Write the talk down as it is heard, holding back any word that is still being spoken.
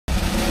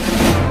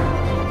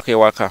n'akatuuka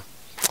ewaka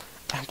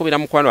ankubira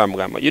mukwano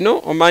bamugamba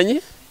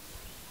omanyi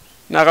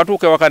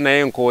n'akatuuka ewaka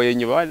naye nkooye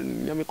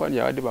nnyo mikwano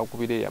yabadde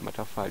bakubira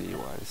amatafaali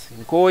wansi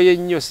nkooye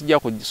nnyo sijja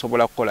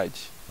kusobola kukola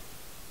ki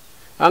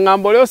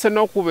angamba olyose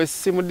n'okuba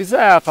essimu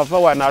desire akava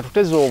wano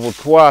atuteze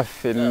obutwa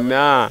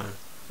ffenna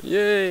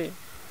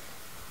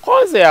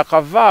konze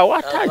yakava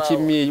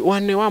watakimi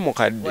wane wa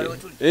mukadde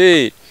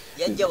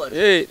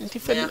nti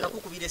ffenna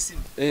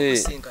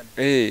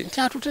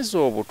nti atuteze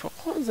obutwa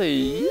konze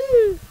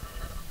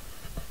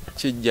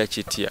kijja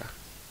kitya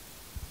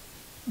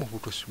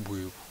obutwa si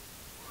bwebu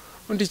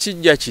nti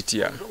kijja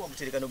kitya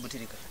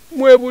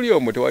mwebuli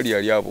omwo tewali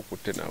yali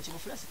abukutte nako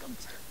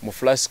mu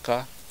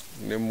flasika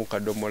ne mu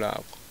kadomola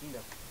ako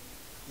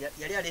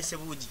yali alese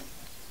buugi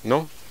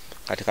no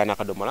kati kana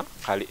kadomola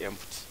kali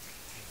empty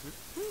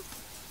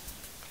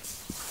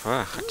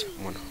kati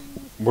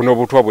buno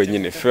butwa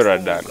bwennyini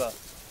feradan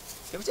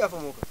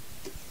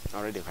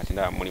already kati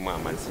ndaba mulimu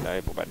amazzi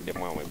naye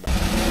bubaddemu amweba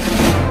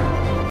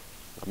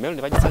melo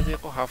ne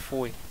bagisazeeko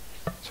halfway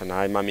so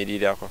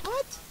naayimamirirako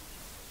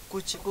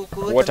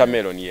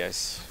watermelon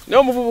yes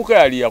n'omuvubuka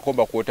yali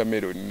yakomba ku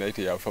watermelon naye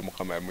teyafa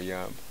mukama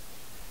yamuyamba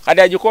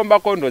kati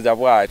agikombako ndoza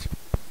bw'ati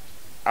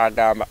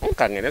agamba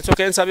nkangene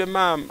nsooka ensabye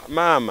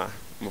maama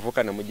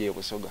muvuka namugye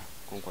busoga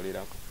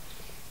kunkolerako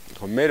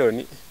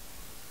meloni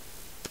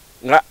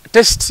nga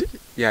test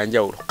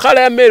yanjawulo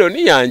kala ya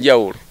meloni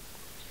yanjawulo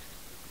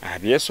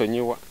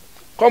abyesonyiwa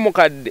ko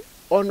mukadde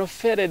ono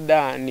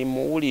feredani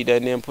muwulira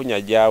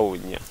n'empunya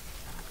gyawunya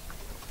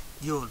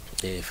yolo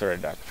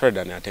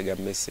feredan atega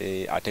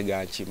mese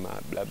atega nkima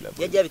bla bla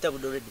bla yajja bitabu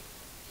already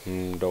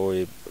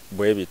ndo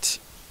bwebiti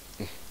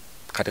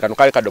kati kano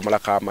kali kadomola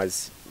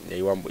k'amazzi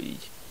yayiwambo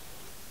yiye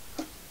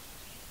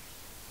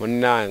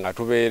munna nga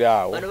tubeera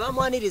awo bano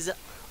bamwaniriza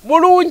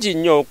bulungi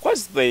nnyo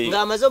kwasithe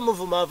ng'amaze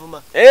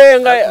omuvumavuma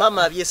nga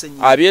mama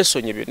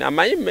abyesonyi byonna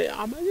amanyi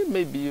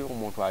maybe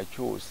omuntu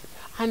akyuse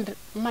and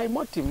my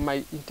motive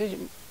my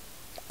intention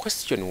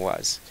question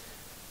was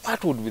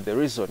what would be the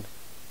reason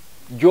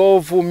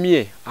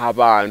gy'ovumye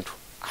abantu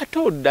ate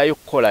oddayo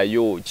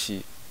kukolayo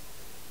ki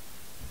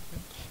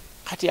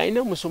kati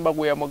alina omusumba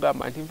gwe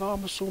yamugamba nti nva wa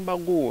musumba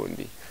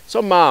gundi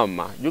so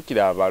maama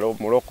jjukira abalo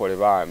mulokole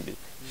bambi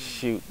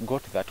she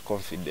got that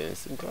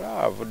confidence nti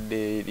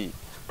olavudde eri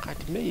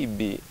kati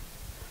maybe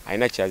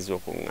alina kyazza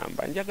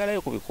okuŋŋamba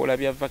njagalayo ku bikoola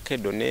bya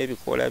vakedo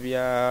n'ebikoola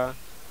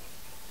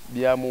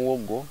bya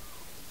muwogo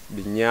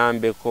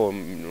binyambeko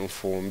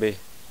nfumbe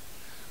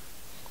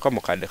ko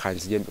mukadde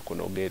kanzije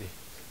mbikunogere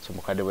so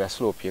mukadde bwe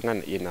yasloopye nga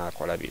ye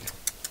naakola bino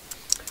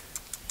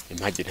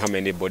imagine how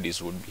many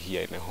bodies would be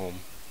here in a home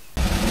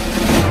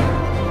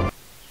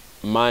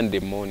Monday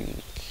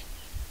morning.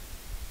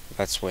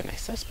 That's when I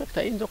suspect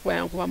ayinza okuba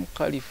yankuba mu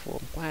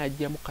California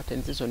kwajja mu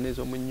katenzi zonna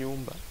ez'omu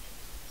nnyumba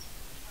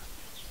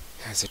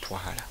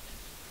yazitwala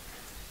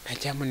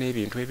najjamu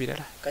n'ebintu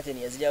ebirala kati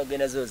yazijja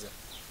kugenda zoza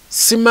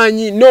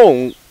simanyi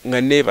no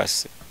nga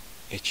neebase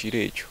ekiro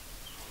ekyo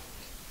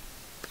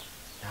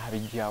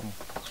nabijjamu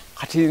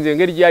kati nze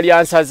engeri gyali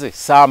ansaze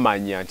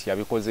saamanya nti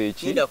yabikoze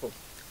eki nindako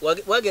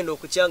wagenda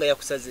okukyanga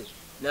yakusaze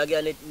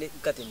n'agenda ne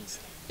katenzi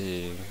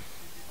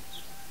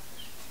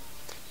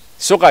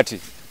so kati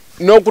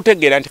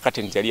n'okutegeera nti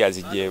katenzi yali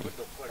azijjeemu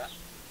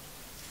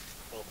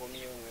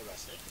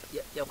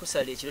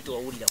yakusala ekiro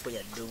tewawulirako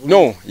yadde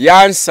no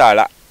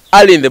yansala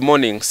early in the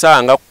morning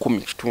saa nga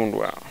 10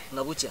 kitundu awo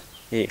nga bukya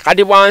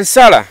kati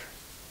bwansala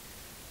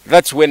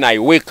that's when I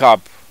wake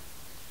up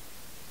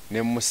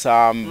ne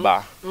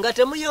musamba nga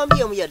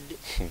temuyombye yadde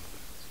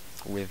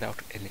without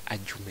any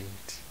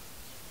argument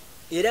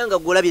era nga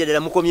gwolabira ddala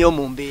mukomyewo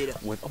mu mbeera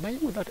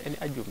without any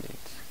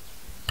argument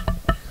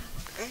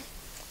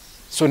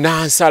so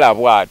nansala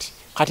bwati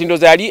kati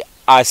ndoza yali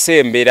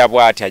asembera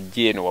bwati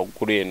ajje eno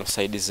waggulu eno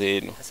side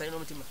zeeno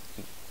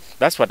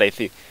that's what I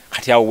think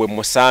kati awo we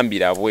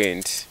musambira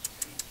bwenti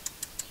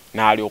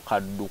n'alyoka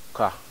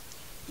adduka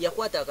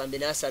yakwata akambe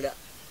n'asala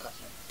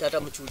tata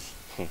mukyuli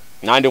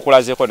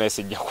nandikulazeeko naye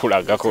sijja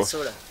kulagako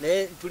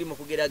naye tuli mu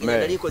kugerageza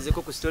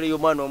nalikozeko ku story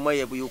y'omwana omwe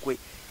yebuyukwe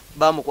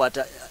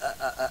bamukwata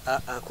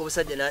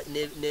ak'obusajja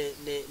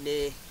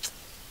ne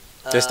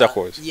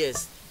testicles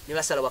yes ne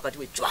basala wakati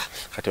we chwa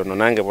kati ono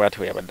nange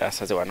bwati we yabadde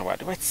asaze wano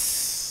bwati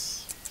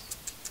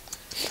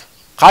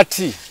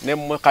kati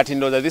ne kati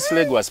ndoza this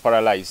leg was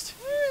paralyzed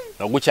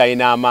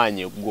nogukyalina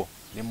amaanyi gwo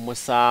ne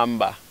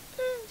musamba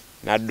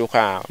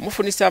n'adduka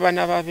mufunisa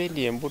abaana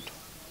babendi embuto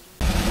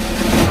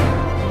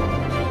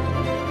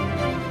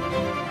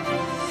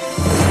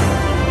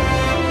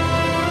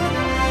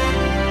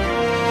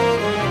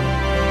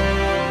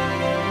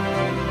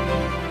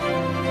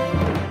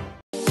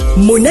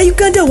Muna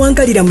Uganda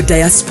wangalira mu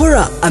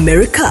diaspora,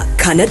 America,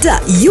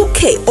 Canada,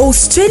 UK,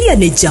 Australia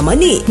ne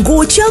Germany.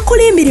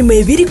 Ng'okyakola emirimu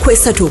ebiri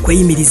kwesatu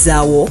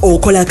okweyimirizaawo.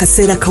 Okola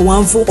akaseera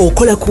kawanvu,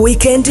 okola ku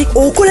weekend,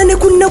 okola ne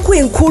ku nnaku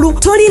enkulu.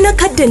 Tolina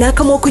kadde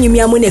n'akamu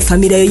okunyumyamu ne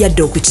famire yo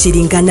yadde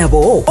okukiringa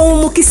nabo.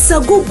 Omukisa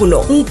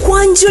guno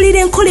nkwanjulira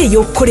enkola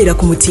ey'okukolera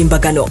ku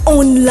mutimbagano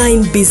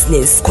online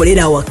business.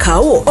 Kolera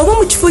awakaawo oba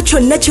mu kifo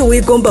kyonna kye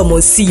weegomba mu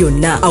nsi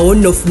yonna. Awo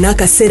nno ofuna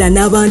akaseera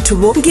n'abantu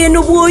bo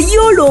ng'eno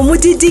bw'oyoola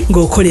omudidi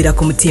ng'okolera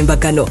ku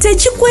mutimbagano.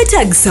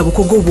 Tekikwetaagisa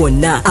bukugu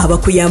bwonna.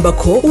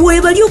 Abakuyambako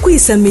weebali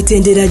okuyisa mu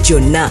mitendera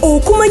gyonna.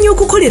 Okumanya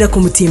okukolera ku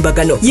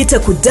mutimbagano yita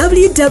ku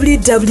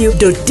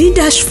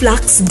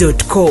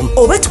www.d-flax.com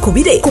oba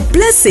tukubire ku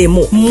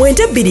 +1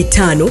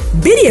 925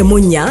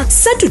 214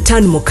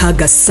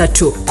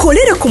 3563.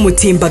 Kolera ku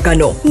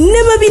mutimbagano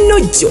ne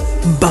babinojjo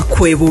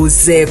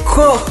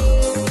bakwebuuzeeko.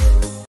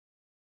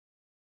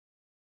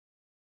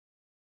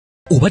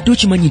 Obadde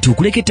okimanyi nti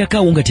okuleka ettaka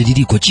awo nga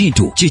teririiko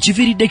kintu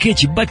kyekiviiriddeko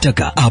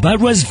ekibbattaka aba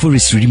Rwaz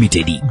Forest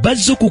Limited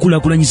bazze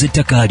okukulaakulanyiza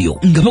ettaka lyo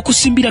nga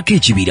bakusimbirako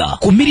ekibira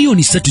ku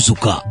miliyoni 3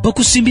 zokka.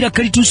 Bakusimbira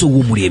kalituuso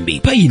w'omulembe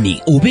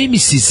payini oba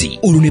emisizi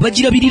olwo ne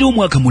bagirabirira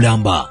omwaka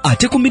mulamba,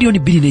 ate ku miliyoni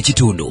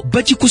 2.5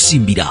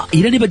 bagikusimbira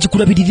era ne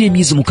bagikulabirira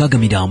emyezi 6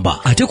 miramba,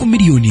 ate ku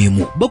miliyoni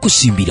 1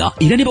 bakusimbira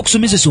era ne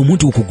bakusomesesa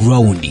omuntu ku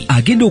ground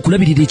agenda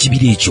okulabirira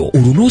ekibira ekyo.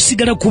 Olwo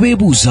n'osigala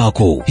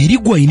kubeebuuzaako eri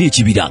gwe alina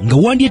ekibira nga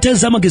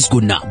wandyetaaza amagezi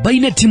gonna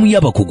na timu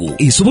y'abakugu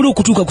esobola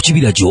okutuuka ku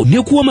kibira kyo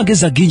n'ekuwa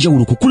amagezi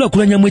ag'enjawulo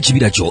kukulaakulanyamu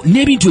ekibira kyo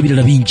n'ebintu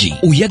ebirala bingi.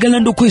 Oyagala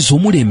ndokweza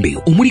omulembe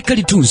omuli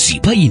kalitunsi,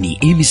 payini,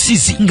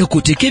 emisizi nga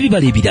kw'oteeka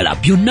ebibala ebirala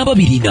byonna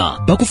babirina.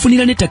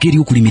 Bakufunira n'ettaka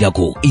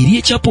ery'okulimirako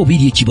ery'ekyapa oba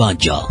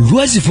ery'ekibanja.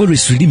 Rwaz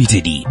Forest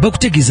Limited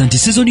bakutegeeza nti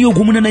sizoni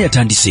y'ogw'omunana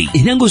yatandise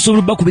era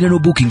ng'osobola bakubira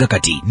n'obuukinga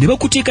kati ne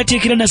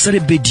bakuteekateekera nasale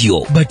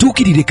bediyo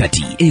batuukirire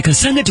kati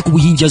ekasangati ku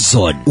buyinja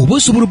zone. Oba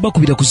osobola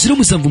bakubira ku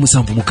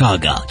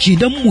 0776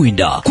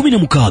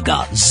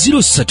 99 16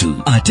 03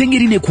 ate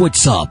ngeri ne ku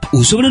WhatsApp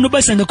osobola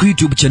n'obasanga ku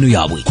YouTube channel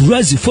yaabwe ku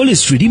Rwaz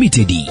Forest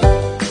Limited.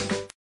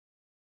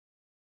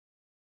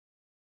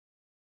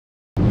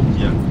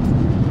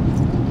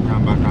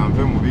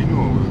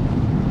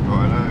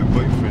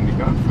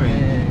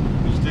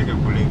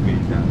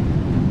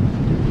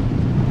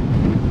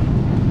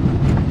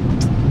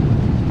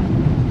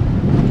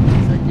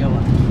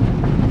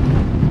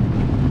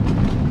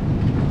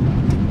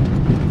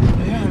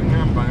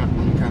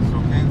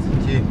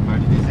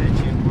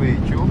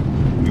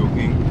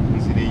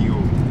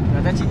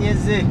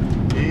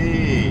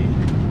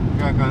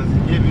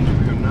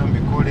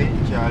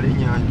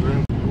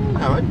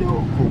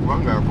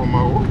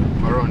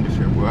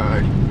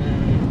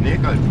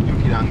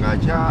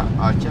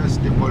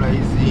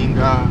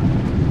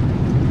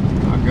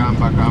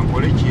 Agamba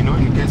kankole kino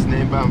in case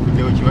nemba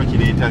mvudewo kiba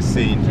kireeta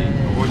ssente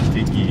oba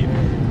okitegeera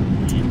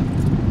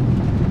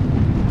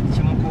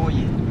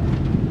kimukoye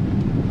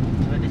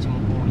kibadde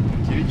kimukoye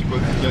kiri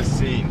kikozi kya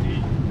ssente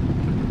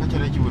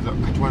kakyala kibuuza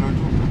kati wano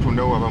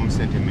tutundawo waba mu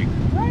ssente meka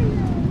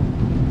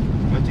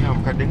ati nga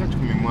mukadde nga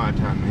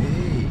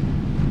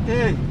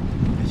 15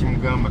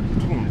 ekimugamba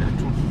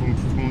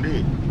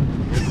tunde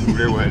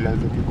tugule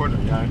walaza mikono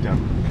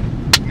yatama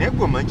naye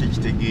gwe omanyi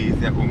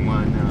kyekitegeeza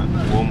omwana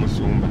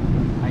w'omusumba.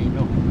 I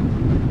know.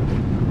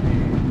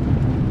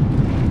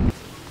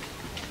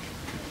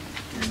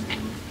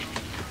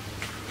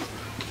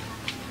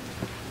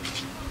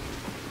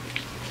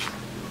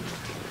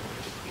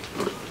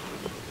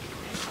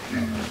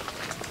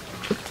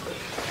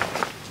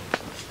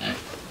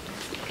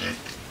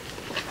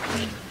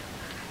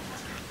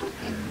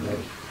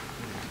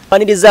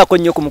 Anirizaako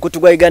nnyo ku mukutu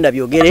gwa Uganda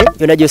byogere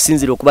yonna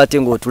gy'osinzira okuba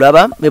ate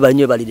ng'otulaba mwebale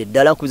nnyo balire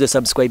ddala nkubiza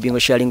subscribing,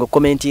 sharing,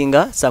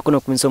 commentinga saako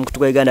n'okumisa omukutu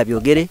gwa Uganda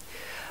byogere.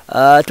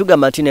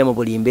 Tugamba nti naye mu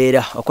buli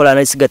mbeera okola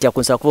analysis gatya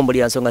kunsa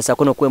kuvumbulira nsonga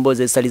saako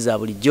n'okwembooza ezitali za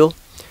bulijjo.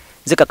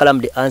 Nze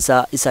Kakalamu the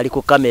answer isali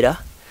ku kamera.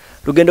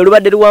 Lugendo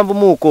lubadde luwanvu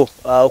muuko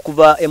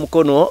okuva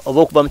emukono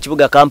oba okuva mu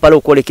kibuga Kampala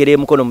okwolekera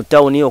emukono mu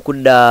tawuni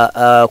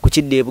okudda ku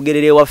kidde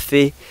ebugerere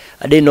waffe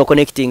ade no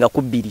connecting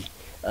ku 2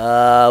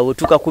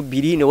 otuka ku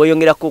 2 ne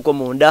weyongerako ko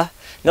munda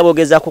nga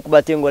bogezaako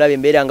kubate ngolaba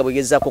embeera nga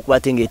bogezaako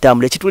kubate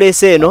ng'etambula.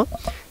 Ekituleese eno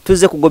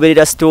tuze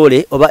kugoberera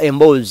story oba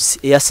emboozi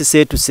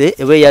eyasesetuse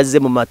ebe yazze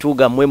mu matu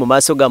gammwe mu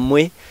maaso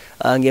gammwe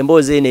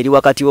ng'emboozi eno eri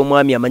wakati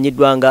w'omwami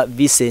amanyiddwa nga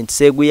Vicent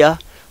Seguya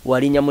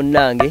walinya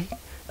munnange.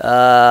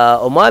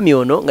 Omwami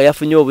ono nga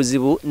yafunye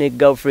obuzibu ne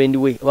girlfriend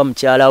we oba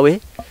mukyala we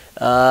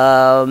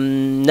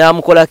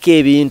namukolako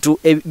ebintu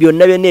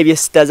byonna byonna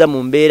ebyesitaza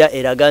mu mbeera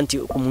eraga nti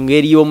mu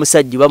ngeri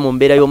y'omusajja oba mu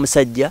mbeera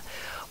y'omusajja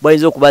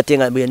bwayinza okuba ate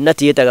nga byonna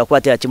teyeetaaga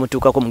kukwatira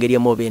kimutuukako mu ngeri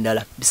emu oba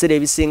endala. Biseera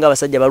ebisinga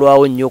abasajja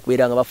balwawo nnyo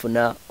okubeera nga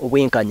bafuna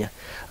obwenkanya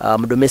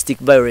mu domestic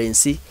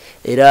violence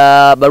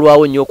era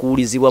balwawo nnyo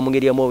okuwulizibwa mu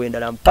ngeri emu oba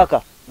endala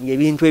mpaka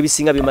ng'ebintu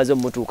ebisinga bimaze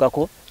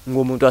omutuukako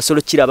ng'omuntu asobola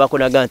okukirabako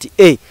naga nti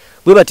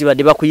bwe bati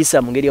badde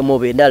bakuyisa mu ngeri emu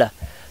oba endala.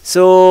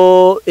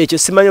 So ekyo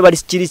simanyi oba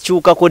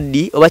kirikyukako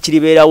ddi oba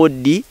kiribeerawo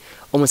ddi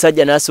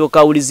omusajja n'asooka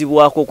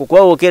awulizibwako okwo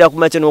kuba wookera ku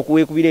makya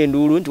n'okuweekubira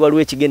enduulu nti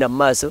waliwo ekigenda mu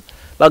maaso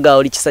bagaawo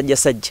oli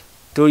kisajjasajja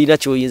tolina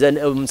kyoyinza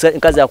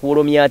nkazi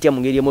akuwolomya atya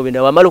mu ngeri emu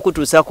benda wamala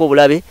okutuusaako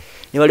obulabe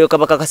ne balyoka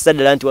bakakasa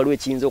ddala nti waliwo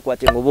ekiyinza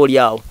okukwata nga oba oli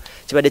awo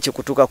kibadde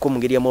kikutuukako mu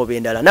ngeri emu oba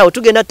endala. Naawe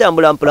tugenda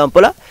ttambula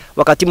mpolampola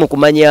wakati mu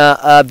kumanya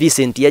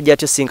Vicent yajja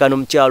tusisinkana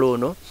omukyalo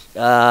ono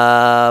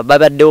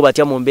babaddewo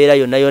batya mu mbeera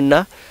yonna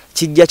yonna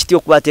kijja kitya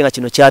okuba ate nga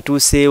kino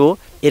kyatuuseewo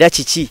era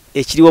kiki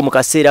ekiriwo mu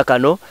kaseera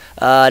kano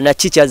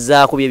naki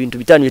kyazzaako byebintu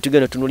bitaano bye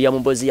tugenda otunuulira mu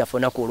mboozi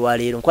yafonaku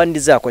olwaleero.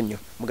 Nkwanirizaako nnyo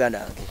muganda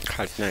wange.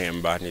 Kati naye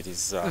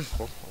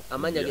mbaanirizaako.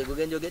 Amanya ge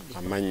gugenjogedde?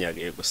 Amanya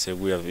ge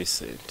Guseguya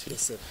Vicent.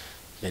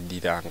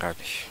 Neddira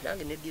Ngabi.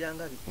 Nange neddira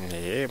Ngabi.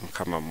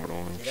 Mukama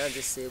mulungi. Era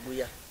nze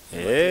Seguya.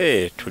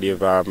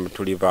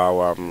 Tuli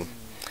baawamu.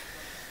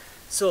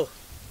 So,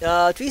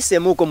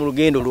 tuyiseemuuko mu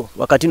lugendo lwo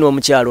wakati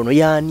n'omukyalo ono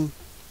yaani?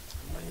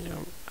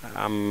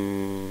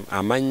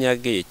 Amanya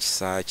ge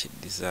ekisaa kye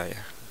Desire.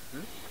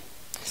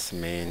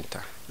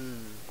 Simenta.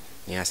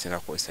 Niye asinga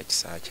kukozesa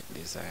kisaa kye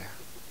Desire.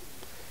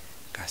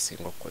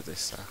 Kasinga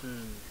okukozesa.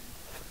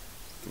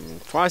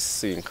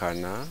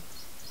 Twasinkana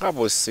nga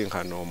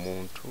bw'osinkana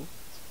omuntu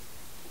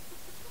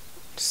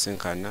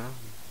tusinkana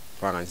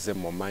kubanga nzize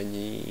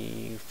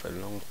mumanyi for a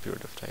long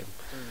period of time,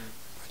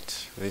 but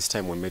this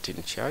time we met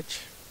in church.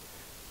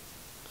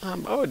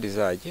 Oh,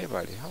 Desire,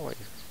 Jebali, how are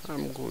you?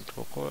 I'm good.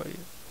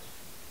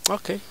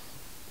 Okay,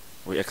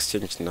 we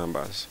exchanged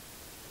numbers,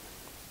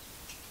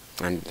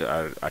 and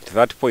at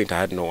that point I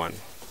had no one.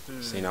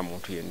 Sina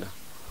muntu yenna.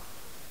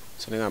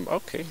 So then I'm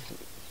okay.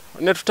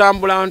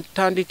 Netutambula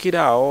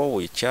ntandikirawo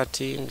we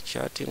chatting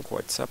ku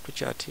WhatsApp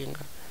chatting,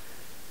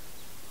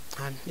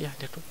 and yeah,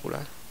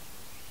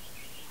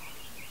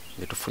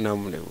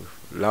 netufunamu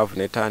love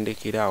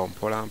netandikirawo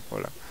mpola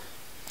mpola.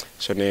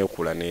 So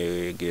neekula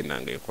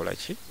negenda ngaekola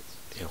ki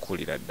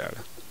ekulira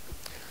ddala.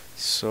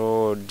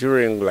 So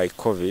during like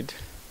COVID,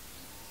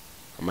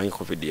 amanyi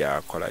COVID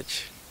yakola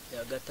ki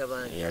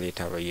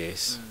yaleeta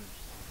yes.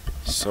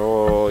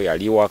 So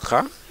yali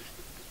waka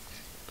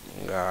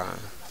nga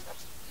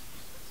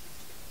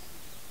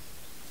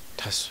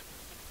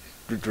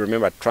to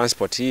remember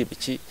transport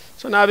biki.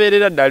 So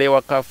nabeerera ddala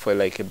ewaka for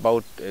like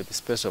about a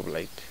space of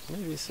like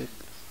maybe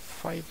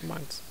 5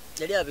 months.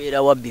 Yali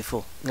abeera wa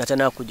before nga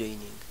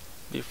tanaakujoining?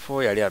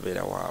 Before yali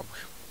abeera waabwe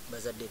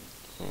bazadde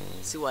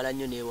si wala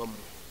nnyo neewamu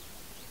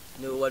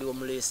newe wali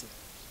omuleese?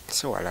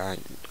 Si wala,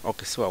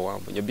 okay, si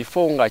wawambu nnyo.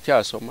 Before nga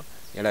akyasoma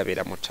yali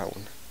abeera mu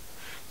town,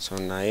 so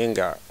naye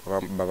nga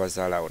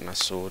babazaalawo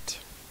Nasuuti.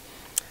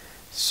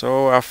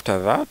 So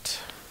after that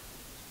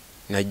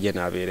najja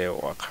n'abeera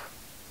ewaka.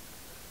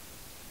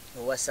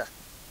 Owasa?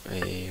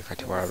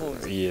 Kati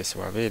yes,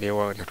 wabeera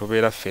ewa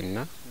natubeera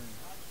ffenna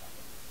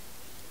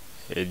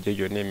ejjo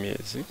gyonna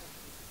emyezi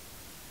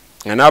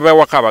nga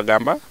n'abewaka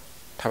abagamba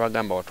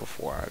tabagamba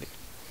watuufu waali,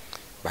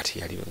 but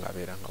yali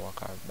ng'abeera nga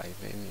waka by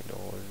then.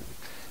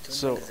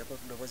 So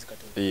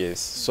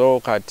yes, so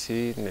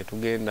kati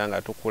netugenda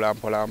nga tukula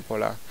mpola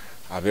mpola,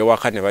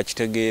 abewaka ne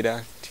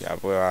bakitegeera nti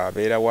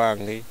abeera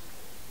wange.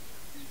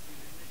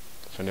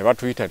 So ne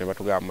batuyita ne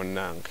batugamba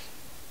munnange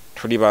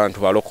tuli bantu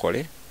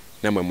balokole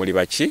namwe muli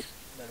baki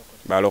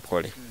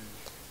balokole,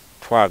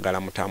 twagala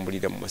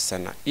mutambulire mu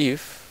musana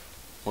if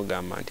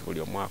mugamba nti buli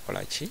omu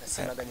akola ki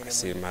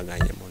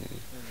asirimaganye munne.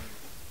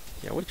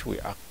 Yeah, which we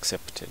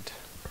accepted.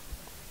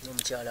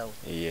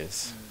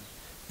 Yes.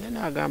 Then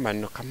agamba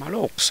no kamala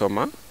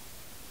okusoma,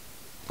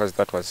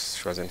 because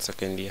she was in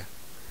second year.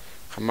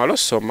 Kamala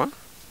osoma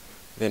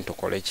then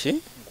tukole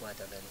ki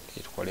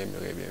tukole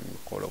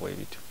emikolo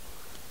bwebityo.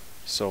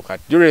 So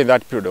during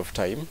that period of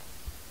time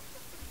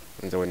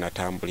nze we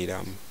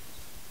natambuliramu.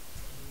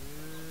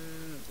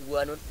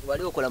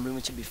 Wali okola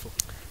mulimu ki before?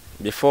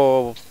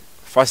 Before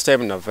first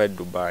time nava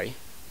Dubai.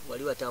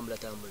 Wali watambula?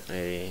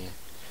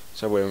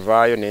 So bwe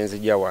nvaayo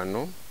nenzija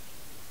wano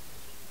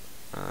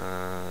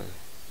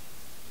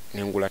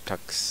nengula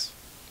taxi.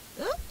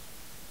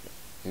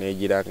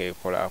 Negira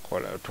ngekola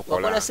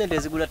tukola. Wakola sente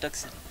ezigula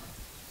taxi?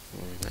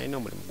 Nalina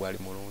omulimu gwali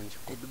mulungi.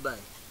 E Dubai?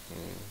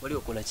 Wali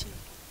okola ki?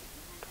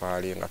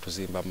 Twali nga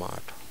tuzimba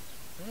maato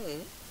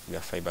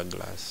ga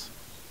fiberglass.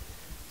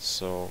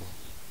 So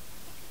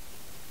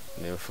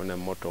nefuna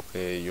emmotoka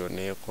eyo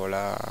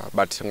nekola,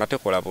 but nga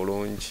tekola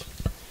bulungi,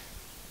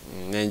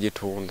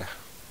 nenjitunda.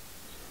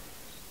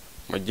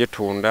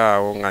 Mugitunda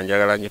awo nga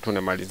njagala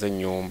njitunda malize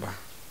ennyumba.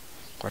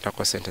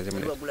 Kwatako sente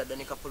zimu.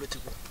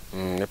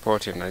 Ne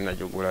poti nali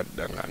najugula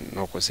ddanga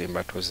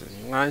n'okuzimba tuzi.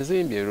 Nga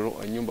nzimbye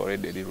ennyumba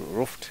already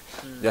roofed,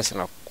 just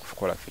nga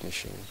kukola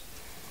finishing.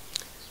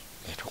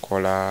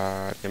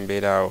 Netukola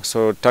embeera.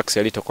 So taxi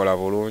yali tukola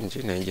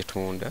bulungi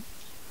nenjitunda.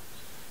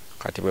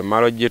 Kati bwe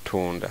malo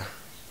gitunda,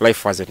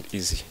 life wasn't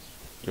easy.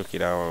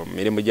 Jukira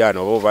mirimu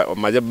gyano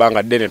omaze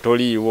bbanga ddene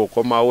toliiwo,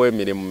 okomawo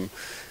emirimu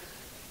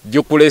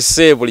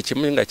gikulese buli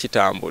kimu nga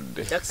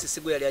kitambudde. Taxi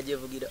sigo yali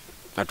ajevugira?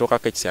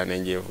 Natookako ekiseera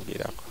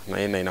nenjevugirako,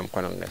 naye nalina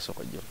mukwano nga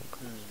yasooka ogivuga.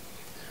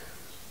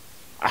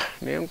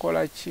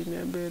 Nenkola ki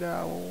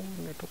nembeeraawo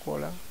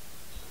netukola.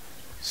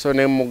 So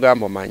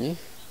nemugamba omanyi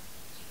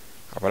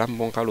abalamu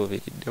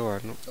bonkaluubiridde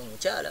wano.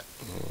 Omukyala?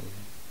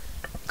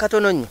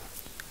 Katono nnyo.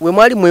 We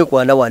mwali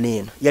mwekwana wano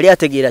eno yali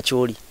ategeera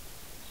kyoli?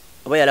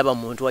 oba yalaba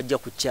muntu wajja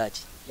ku church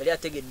yali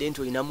ategedde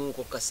nti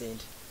olinamuuko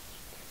kasente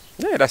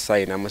era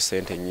sayinamu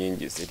sente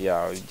nyingi ziri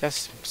awo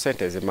just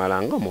sente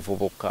zimala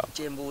ng'omuvubuka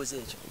kyembuuza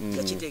ekyo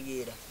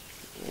tekitegeera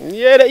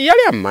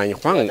yali amanyi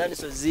kubanga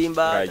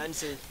zimba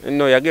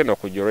no yagenda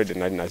okujja already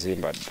nali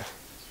nazimba dda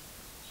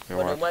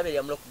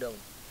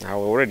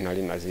awo already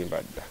nali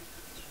nazimba dda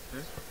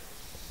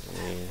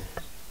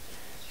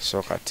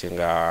so kati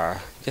nga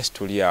just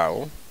tuli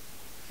awo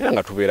era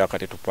nga tubeera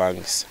kati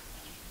tupangisa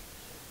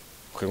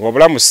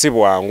ng'obulamu si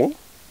bwangu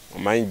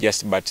omanyi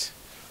just but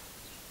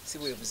si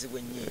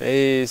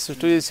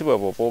bwe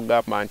bwoba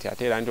ogamba nti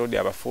ate era nti odi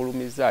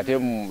abafulumiza ate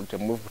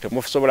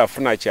temusobola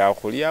kufuna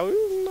kyakulya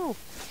no.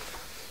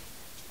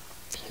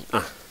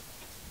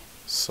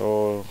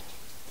 So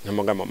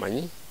namugamba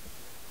manyi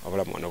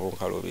obulamu ono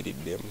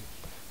bunkaluubiriddemu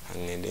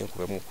angende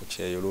nkubemu ku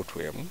Kyeyo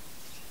lutwemu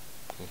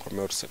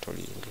nkomewo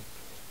tusetolinge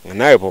nga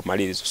naawe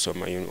bw'omaliriza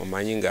osoma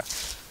omanyi nga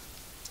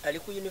ali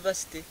ku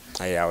university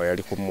ayawe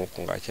yali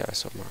kumuku nga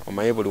akyasoma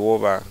omanyi buli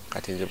woba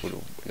kati nze buli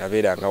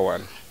nabeeranga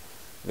wano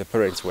the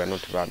parents were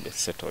not bambi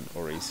settled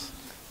always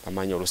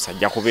bamanyi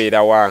olusajja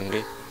kubeera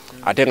wange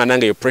ate nga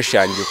nange yo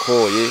pressure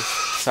njikooye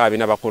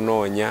saabina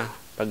bakunoonya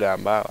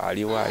bagamba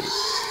aliwaali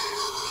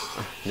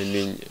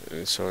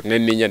so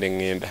neninya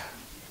nengenda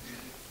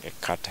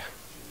ekata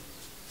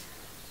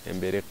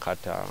embere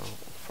ekata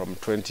from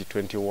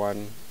 2021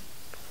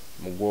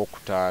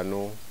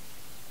 mugwokutaano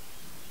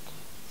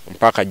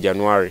mpaka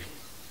January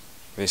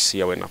this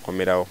year when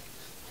akomerawo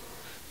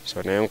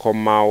so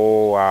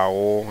nenkomawo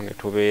awo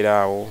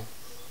netubeerawo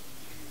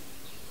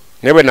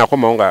nebwe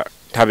nakomawo nga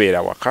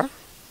tabeera waka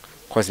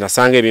cause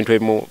nasanga ebintu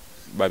ebimu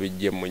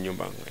babijje mu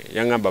nyumba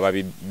yangamba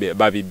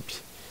babibbi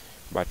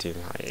but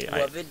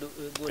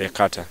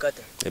ekata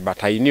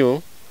but I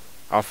knew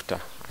after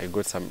I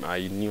got some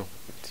I knew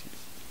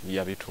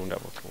yabitunda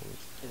butunzi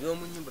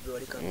ebyomu nyumba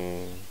byalika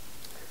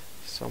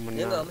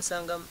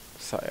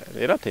so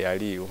era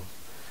teyaliwo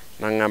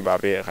nangamba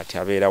kati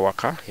abeera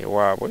waka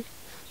ewaabwe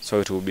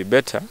so it will be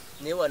better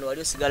ne wano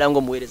wali osigala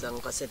ng'omuweereza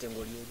nga kasente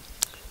ng'oli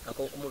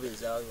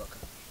ak'okumubeeza waka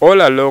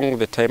all along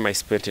the time I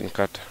spent in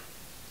Kata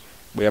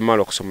bwe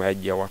yamala okusoma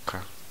yajja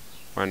waka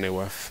wane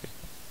waffe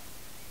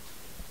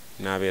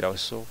n'abeerawo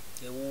so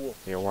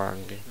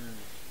ewange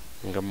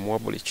nga muwa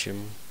buli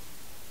kimu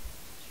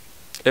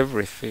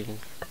everything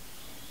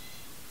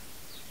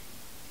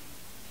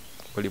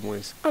buli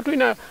mwezi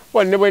atulina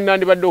wanne bwe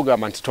nandibadde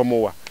ogamba nti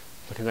tomuwa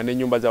nga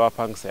n'ennyumba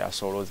z'abapangisa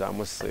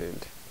yasoolozaamu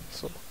ssente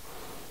so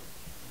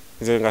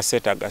nze nga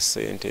seetaaga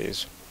ssente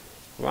ezo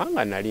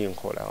kubanga nali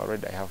nkola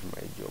already I have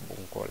my job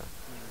nkola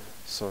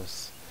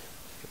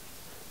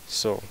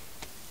so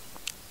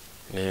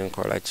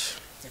nenkola ki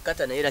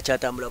Kata naye era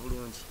kyatambula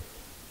bulungi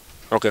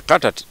okay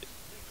Kata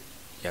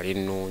yali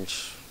nnungi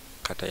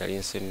Kata yali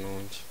nsi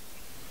nnungi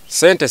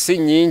sente si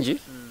nnyingi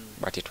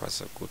but it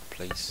was a good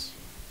place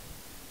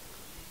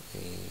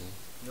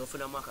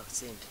nofunamu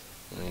akasente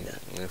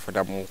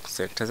nfunamu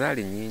sente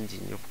zaali nyingi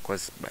nnyo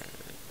because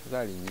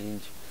zaali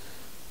nyingi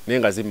naye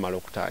nga zimmala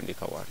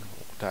okutandika wano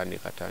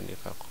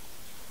okutandikako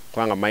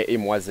kubanga my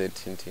aim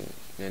wasn't nti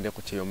ngende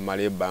ku Kyeyo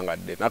mmala ebbanga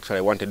ddene actually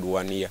I wanted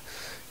 1 year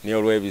naye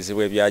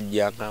olw'ebizibu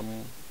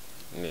ebyajjangamu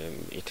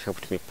it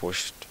helped me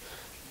push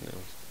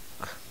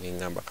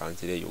nengamba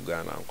kanzire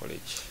Uganda nkole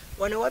ki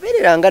wano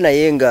wabeereranga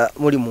naye nga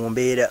muli mu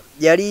mbeera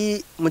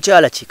yali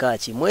mukyala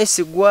kikaaki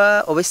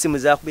mwesigwa oba essimu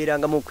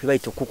zaakubeerangamu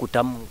kwebayita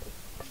okukutamu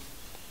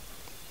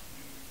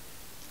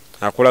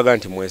akulaga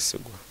nti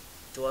mwesigwa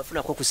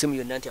tewafunako ku ssimu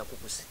yonna nti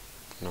akukuse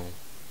no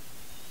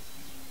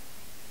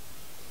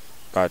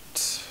but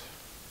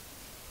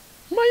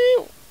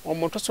manyi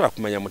omuntu asobola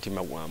kumanya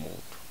mutima gwa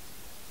muntu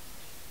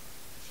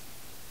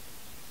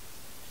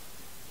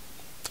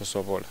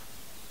tosobola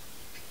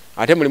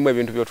ate mulimu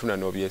ebintu byotuna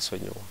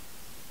n'obyesonyiwa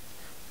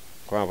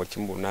kubanga buli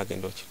kimu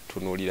nagenda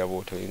okitunuulira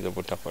bwoti oyinza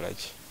obutakola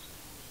ki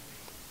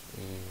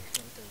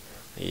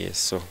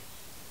yeso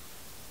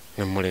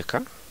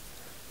nemuleka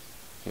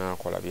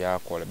nakola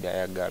byakola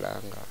byayagala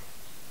nga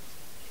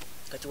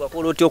kati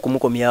wakola otya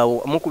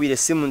okumukomyawo amukubira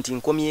essimu nti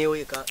nkomyewo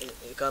e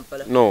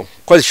Kampala no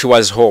because she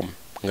was home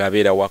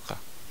ng'abeera waka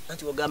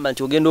anti wagamba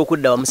nti ogenda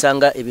okudda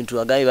wamusanga ebintu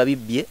wagaye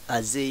babibbye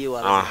azeeyo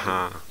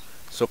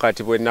so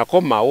kati bwe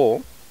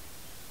nakomawo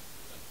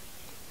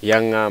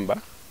yaŋŋamba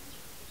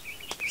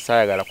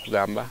saayagala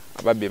kugamba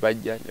ababbi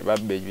bajja ne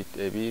babba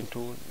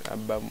ebintu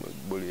abba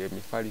buli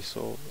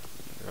emifaliso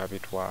ne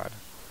babitwala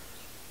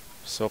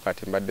so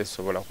kati mbadde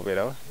sobola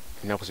kubeerawo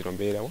ennaku zino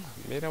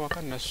mbeera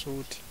waka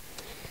nasuuti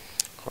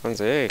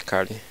konze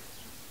kale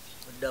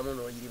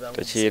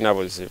tekirina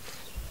buzibu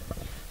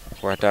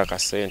kwata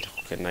akasente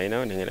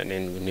kukenayinayo nengenda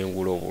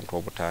nengula obuntu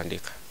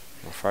obutandika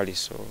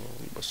mufaliso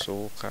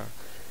busuuka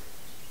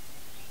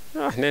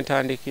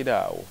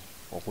nentandikira awo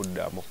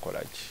okuddamu okukola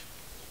ki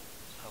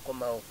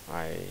akomawo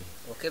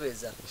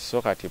okebeza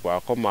so kati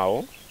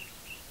bwakomawo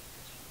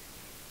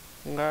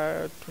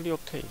nga tuli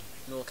okay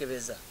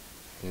nokebeza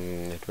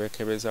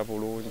netwekebeza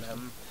bulungi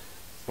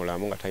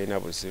mulamu nga talina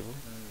buzibu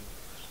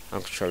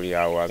actually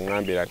awo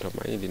aŋŋambira nti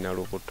omanyi ndina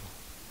lubuto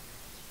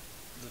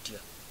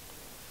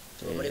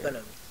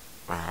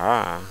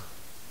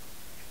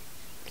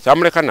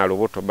Kyamuleka na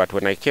lubuto, but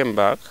when I came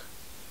back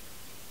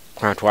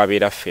kwa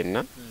twabeera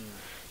ffenna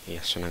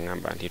so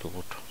nangamba ndi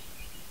lubuto.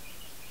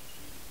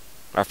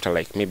 After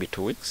like maybe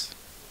 2 weeks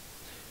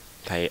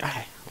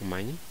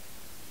umanyi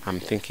I'm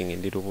thinking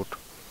ndi lubuto.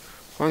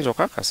 Kwanza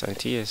okakasa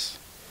nti yes.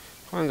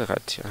 Kwanza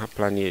kati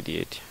plan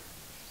yedi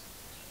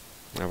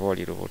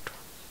naboli lubuto.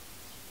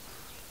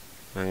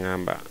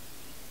 Nangamba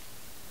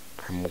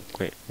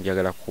amukwe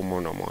njagala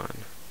kumona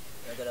omwana.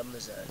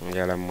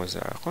 Njagala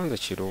muzaala. Kwanza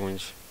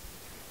kirungi.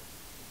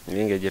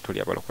 Ninge je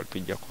tuli abalokole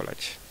tujja kola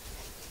ki.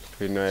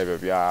 Tulina ebyo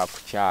bya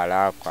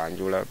kukyala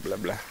kwanjula bla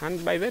bla.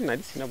 And by then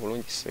nali sina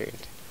bulungi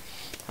sente.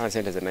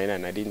 Sente ze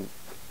nali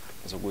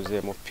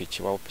nzuguzeemu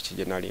piki wawo piki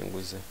gye nali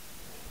nguze.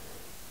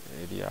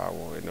 Eri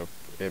awo eno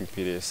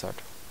empire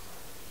esatu.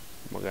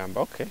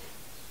 Mugamba okay.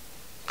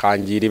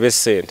 Kanjiribe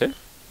sente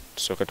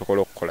tusooke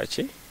tukola okukola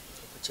ki?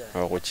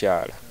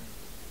 Okukyala.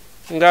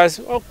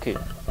 Ngazi okay.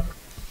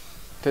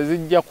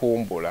 Tezijja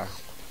kumbula.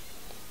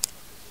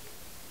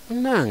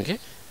 Nange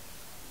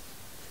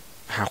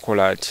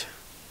akola ati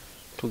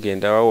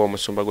tugenda wawo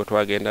omusumba gwe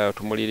twagenda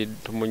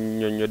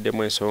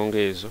tumunyonyoddemu ensonga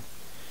ezo.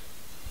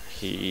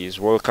 He is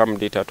welcome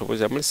data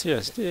tubuza muri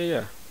serious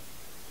yeah.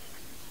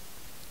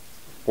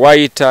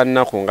 Waita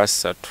nnaku nga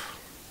 3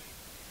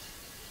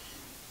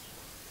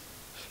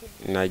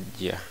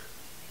 najja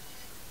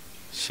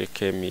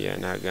shekemia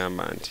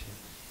n'agamba nti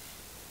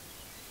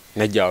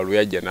najja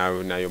oluyajja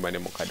nayomba ne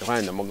mukadde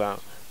kwana namuga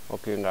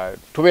okay nga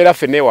tubeera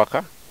ffenna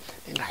ewaka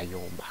nga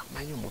ayomba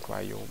manyi omuntu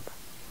ayomba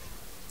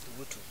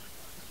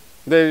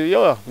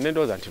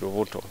nendoza nti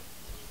lubuto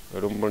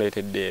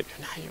olumuleetedde ebyo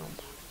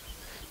nayomba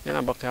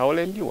nagamba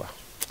awulendiwa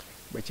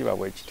bwekiba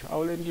bwe kityo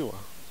awulendiwa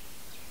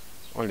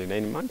only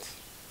 9 months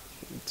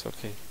it's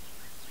okay.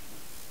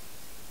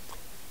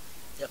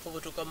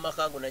 Yafubutuka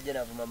makago najja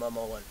navuma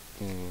mama wano.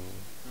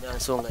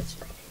 Nansonga ki?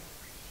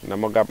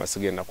 Namugamba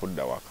sigenda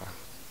kudda waka.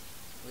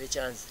 We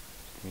chance.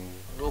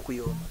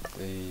 Lokuyoma.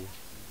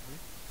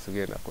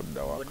 Sigenda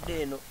kudda waka.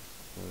 Odde eno.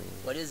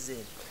 Waleze.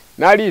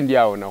 Nali ndi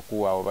awo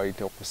nakuwa awo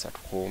bayite okusatu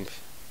kumbi.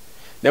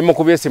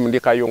 Nemukubye simu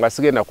ndikayunga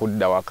sigenda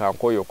kudda waka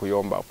nkoyo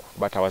okuyombako.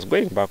 But I was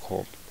going back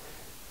home.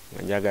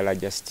 Njagala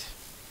just.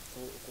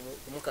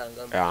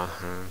 Kumukanga.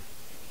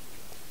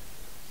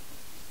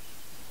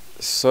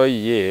 So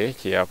ye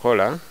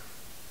kyeyakola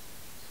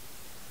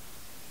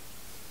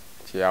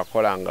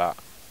nga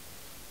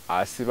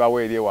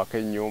asibawo eri ewaka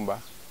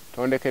ennyumba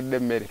tondekedde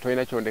emmere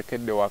tolina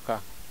kyondekedde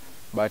waka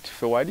but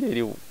fe wali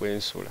eri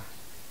wensula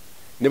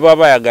ne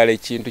bw'aba ayagala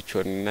ekintu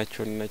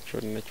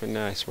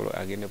kyonna asobola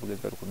agende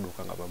bugezi bali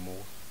kudduuka nga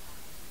bamuwa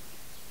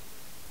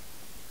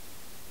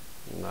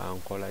nga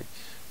nkola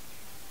ki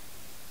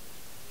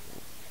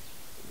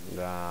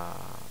nga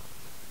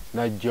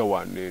najja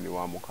wanene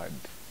wa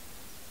mukadde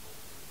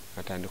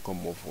atandika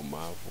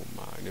omuvuma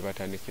ne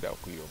batandikira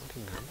okuyoba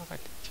ngamba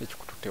kati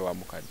kyekikututte wa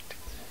mukadde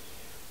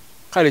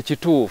kale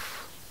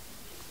kituufu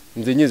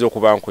nze nyinza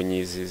okuba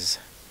nkunyiizizza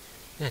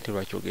nati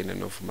lwaki ogenda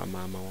n'ovuma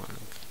maama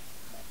wange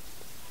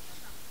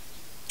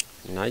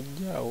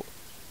najjaawo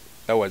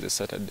that was a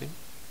Saturday.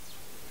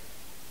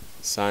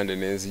 Sunday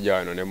nenzija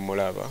wano ne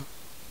mulaba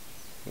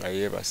nga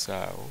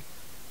yeebasaawo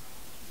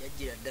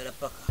yajjira ddala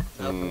paka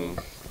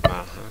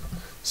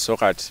so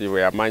kati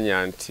bwe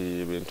yamanya nti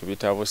ebintu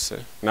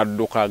bitabuse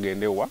nadduka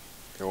agende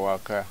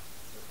ewaka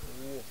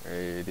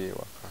eri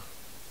ewaka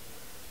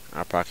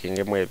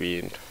apakingemu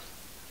ebintu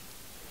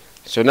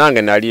so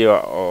nange nali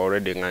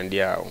already nga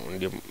ndi awo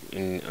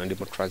ndi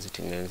mu transit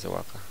ngenze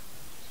waka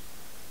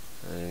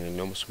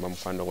n'omusumba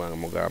mukwano gwange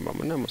mugamba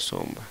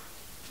munamusumba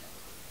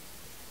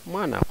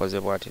mwana akoze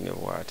bwati ne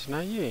bwati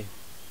naye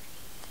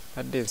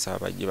adde nsaba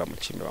bajje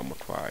bamukimbe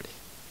bamutwale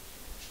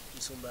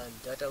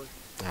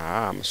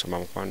musumba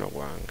mukwano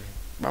gwange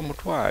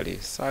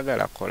bamutwale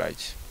saagala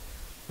kolaki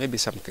maybe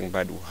something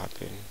bad will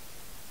happen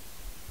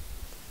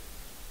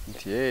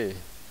nti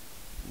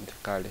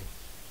kale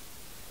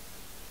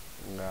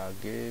nga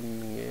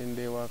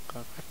ngende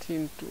waka kati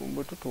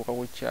mbu tutuuka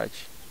ku church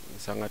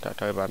nsanga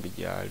taata we bambi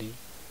gyali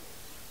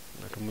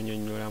nga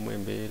tumunyonnyolamu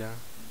embeera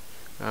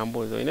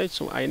ambuuza alina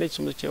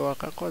ekisumuluzo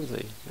kyewaka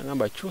konze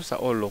nagamba kyusa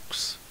all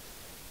looks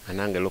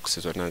anange looks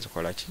zonna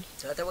nzikola ki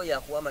taata we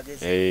yakuwa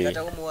amagezi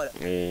taata wo muwala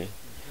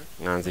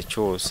nga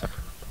nzikyusa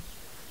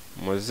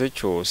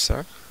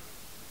muzikyusa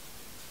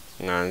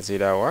nga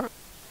nzirawa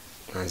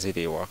nga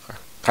nzira ewaka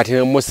kati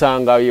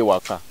nemusangayo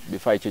ewaka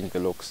before I change the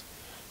looks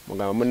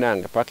mugamba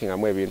munange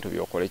parkingamu ebintu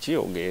byokole ki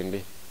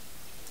ogende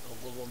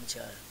ogoba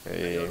omukyala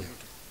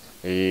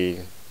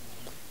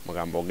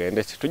mugamba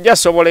ogende tujja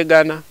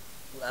sobolegana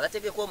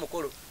abatebyeko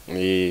omukolo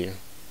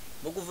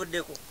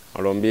muguvuddeko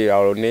olombi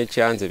awo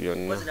nekyanze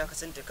byonna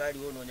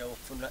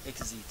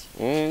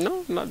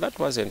no that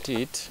wasn't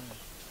it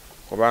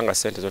kubanga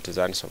sente zote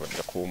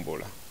zanisobodde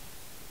kumbula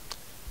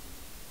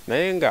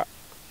naye nga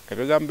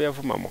ebigambo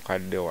yavuma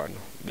mukadde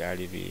wano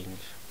byali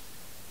bingi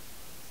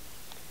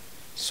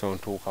so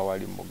ntuuka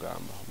wali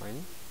mugamba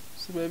omanyi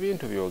siba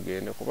ebintu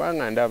byogende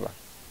kubanga ndaba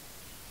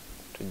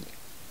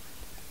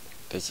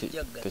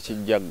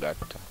tekijja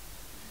gatta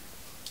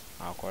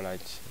akola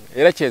ki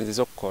era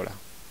kyenziza okukola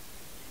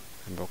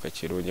mboka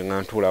kirungi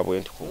nga ntuula bwe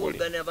nti ku buliri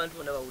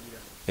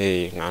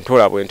nga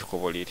ntuula bwe nti ku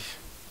buliri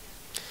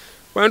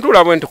bwe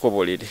ntuula bwe nti ku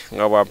buliri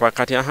nga bwampa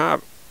kati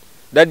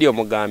daddy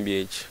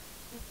omugambye eki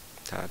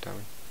taata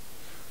we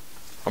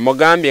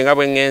omugambye nga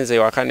bwe ngenze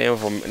ewaka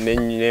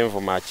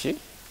n'envuma ki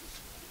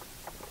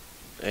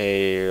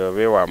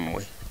obe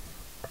wammwe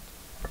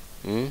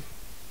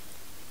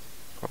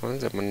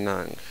onze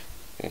munnange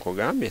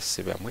nkugambye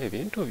sibamu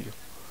ebintu byo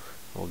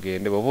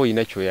ogende bw'oba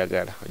olina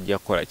kyoyagala ojja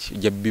kukola ki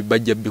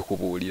bajja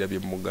bikubuulira bye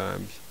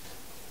mugambye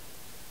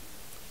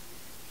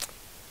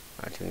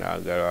ati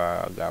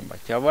ng'agamba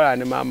kyabula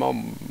ne maama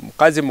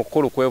mukazi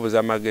mukulu kwebuza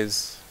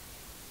amagezi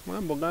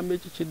mugamba ogamba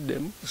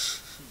ekikiddemu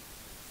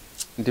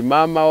nti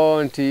maama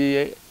wo nti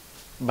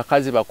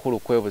bakazi bakulu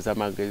kwebuza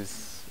amagezi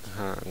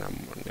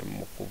ne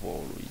mukuba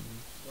oluyi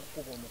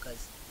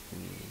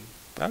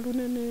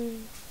alunene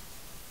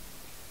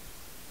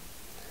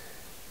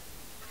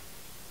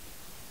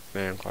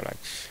nenkola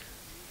ki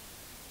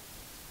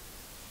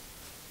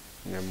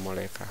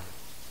nemuleka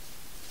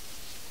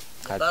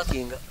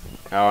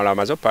awo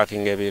amaze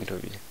opakinga ebintu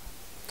bye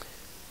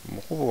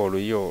mukuba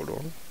oluyi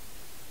olwo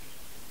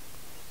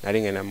nali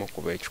ngenda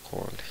mukuba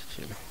ekikonde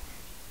kino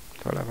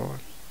tolaba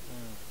wano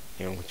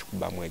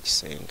nkikubamu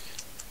ekisenge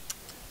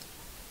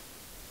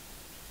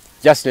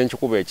just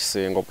nenkikuba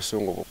ekisenge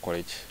obusungu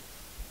bukola ki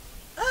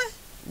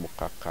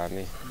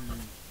bukakkane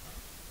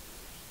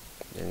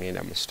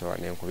ngenda mu sitowa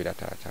nenkubira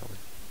taata we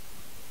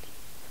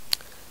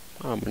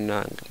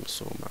munange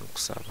musumba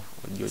nkusaba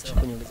ojjo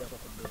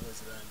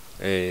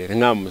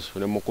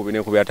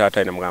nekubira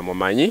taata ne mugamba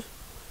omanyi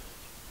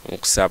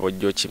nkusaba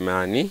ojjo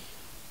kimaani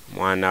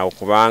mwana wo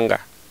kubanga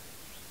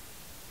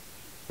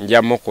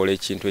nja mukola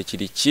ekintu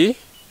ekiri ki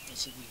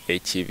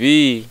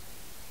ekibi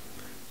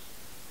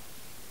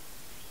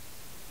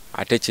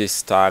ate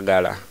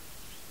kyesitaagala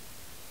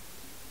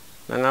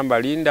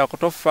nangamba lindako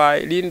tofa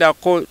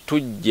lindako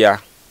tujja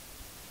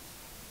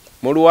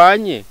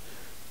mulwanye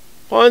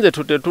onze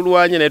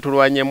tulwanye naye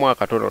tulwanyemu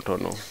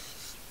akatonotono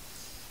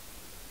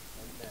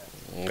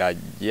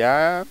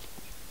ng'ajja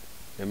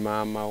ne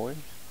maama we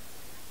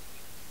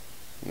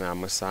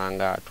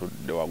n'amusanga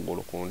atudde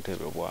waggulu ku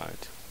ntebe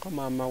bw'ati ko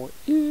maama we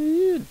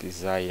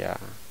desire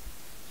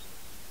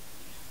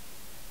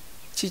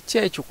kiki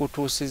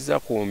ekikutuusizza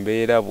ku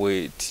mbeera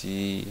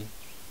bw'eti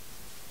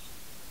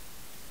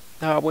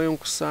bwe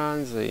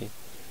nkusanze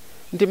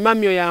nti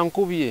mami oyo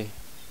ankubye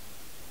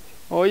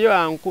oyo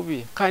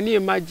ankubye can you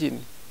imagine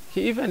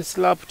he even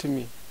slapped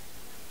me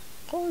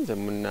konze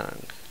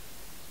munnange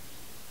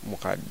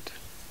mukadde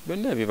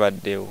byonna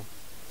ebibaddewo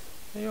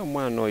naye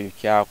omwana oyo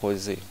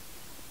kyakoze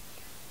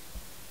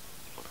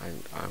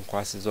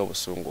ankwasiza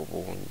obusungu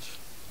bungi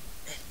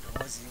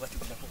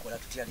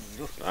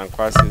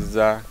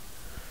ankwasiza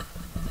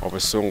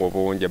obusungu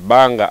bungi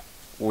ebbanga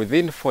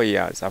within 4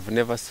 years I've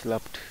never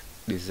slapped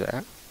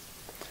Desire.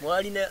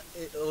 Mwalina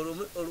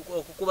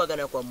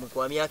okukubagana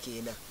kwa myaka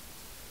 4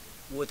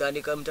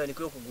 wotandika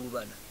mutandikira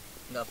okugulubana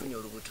ngaafunye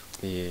olubuto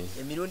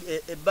emirundi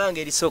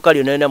ebbanga erisooka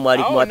lyonna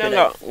mwali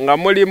kumwapela nga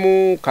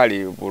mulimu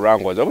kali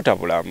bulangoza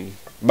obutabulamu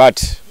but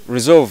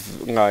resolve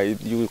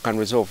you can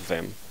resolve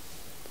them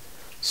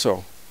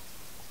so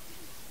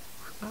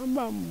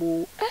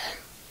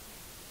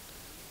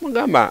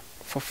mugamba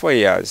for 4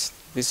 years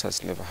this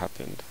has never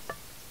happened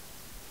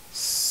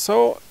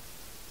so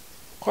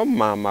come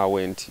mama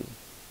went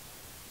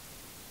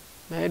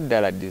naye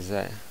ddala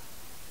Desire,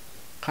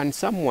 can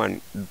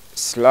someone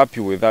slap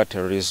you without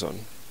a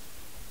reason?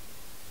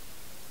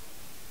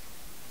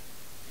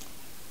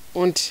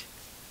 And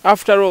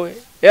after all,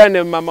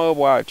 ne mama we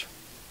bwatyo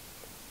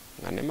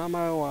nga ne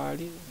mama we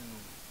waali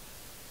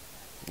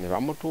ne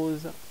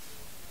bamutuuza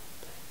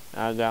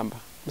agamba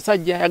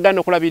musajja yagana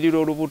okulabirira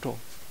olubuto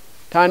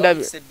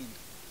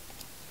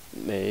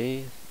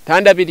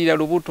tandabirira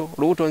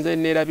lubuto nze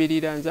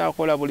neerabirira nze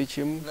akola buli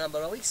kimu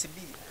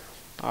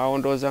awo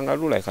ndowooza nga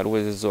lulabika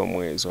luwezezza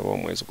omwezi oba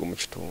omwezi gumu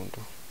kitundu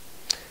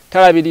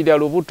talabirira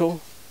lubuto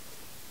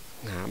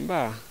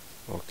ngamba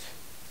okay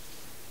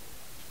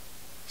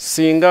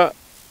singa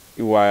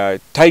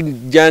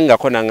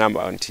tajjangako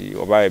nangamba nti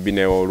oba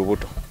ebinewo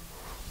olubuto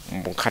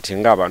kati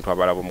ng'abantu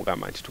abalala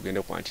bomugamba nti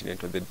tugende ku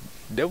Continental the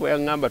devil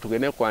yangamba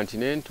tugende ku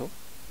Continental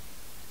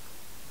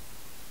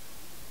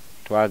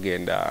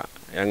twagenda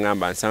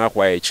yangamba nsanga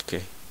kwa HK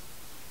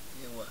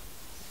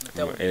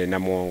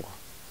Namuwongo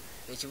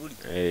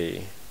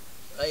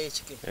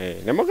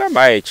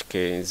nemugamba HK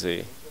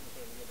nze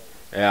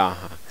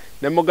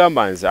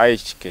nemugamba nze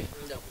HK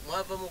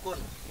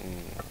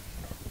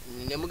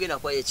nemugenda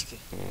kwa HK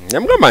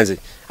nemugamba nze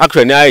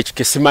actually ne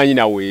HK simanyi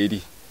nawe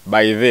eri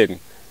by then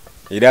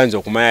era nze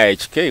okumanya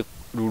HK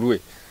lulwe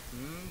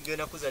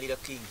genda kuzalira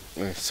king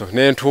so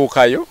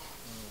nentuukayo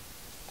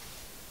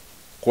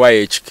kwa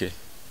HK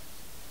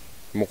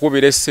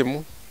mukubira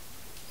essimu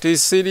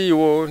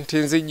tisiriiwo nti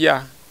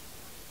nzijja.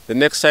 The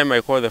next time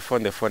I call the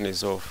phone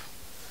is off.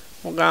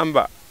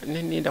 Mugamba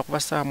ninda kuba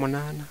saa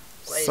 8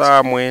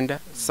 saa 9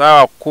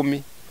 saa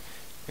 10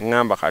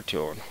 ngamba kati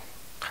ono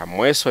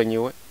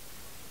kamwesonyiwe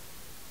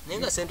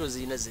nenga sento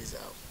zirina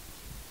zezaawo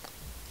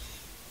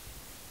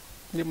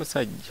ndi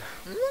musajja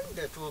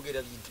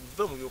ndatwogera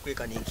biva mu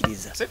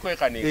byokwekaniikiriza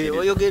sikwekaniikiriza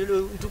oyogera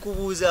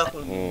ntukubuuzaako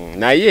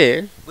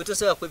naye gwe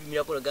tosobola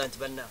kwepimirako laga nti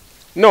banna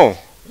no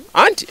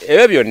anti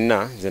ebyo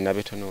byonna nze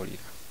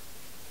nabitunuulira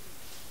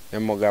ne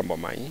mugamba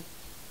manyi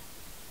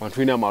wantu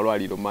tulina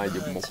amalwaliro mangi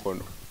ku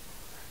mukono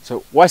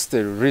so what's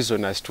the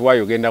reason as to why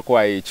ogenda ku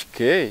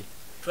IHK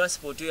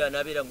transport yo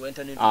anabeera ngo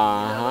internet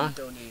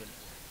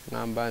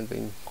ngamba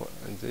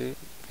nze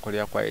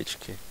nkolera ku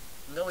IHK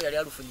nga bwe yali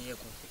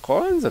alufunyeeko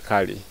konze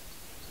kali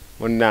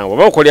munnange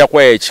oba okolera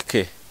ku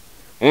IHK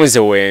nze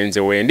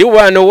wendi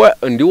wano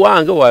ndi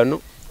wange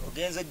wano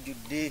ogenze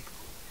jjudde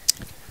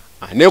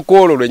ne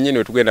kwolwo lwennyini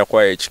we tugenda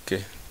ku IHK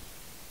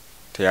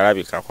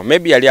teyalabikako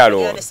maybe yali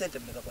aloo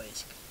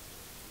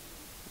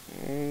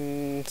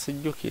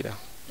sijjukira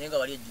nenga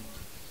wali ejjudde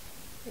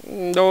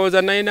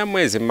ndowooza nalina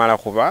mwezi mmala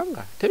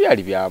kubanga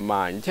tebyali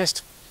byamaanyi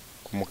just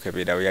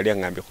kumukebera we yali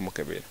aŋŋambye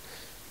kumukebera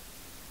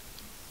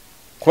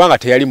kubanga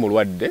teyali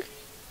mulwadde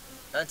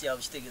anti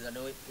abukitegeeza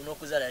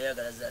n'okuzaala yali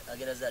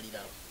agenda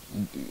zaalirawo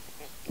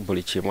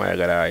buli kimu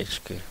ayagala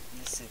IHK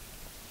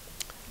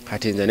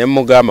kati nze ne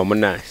mugamba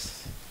munaasi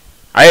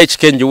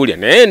IHK njiwulya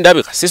naye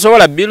ndabika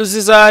sisobola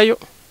biluzi zaayo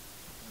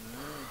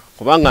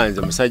kubanga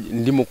nze musajja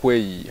ndi mu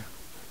kweyiya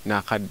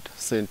nakadda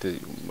sente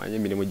manye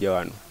emirimu gye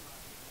wano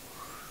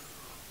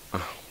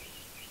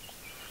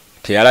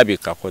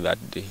teyalabikako that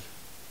day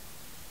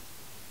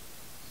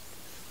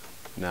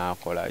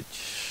nakolaki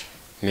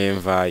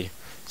nenvaayo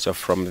so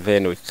from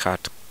then we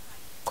cut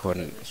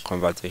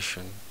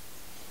conversation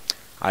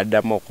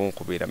addamu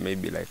okunkubira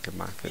maybe like a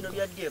month ago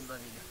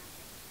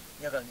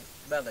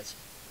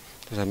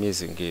tuza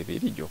myezi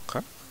ng'ebiri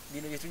gyokka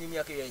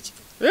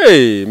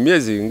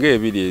myezi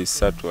ng'ebiri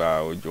esatu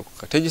awo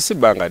gyokka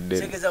tegisibanga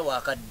ddene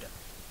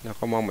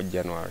nakoma mu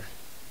January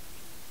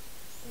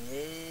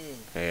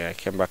I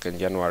came back in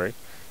January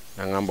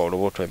nangamba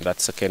olubuto in that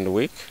second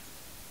week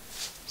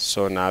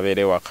so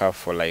nabeere waka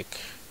for like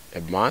a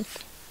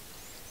month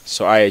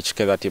so IHK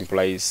that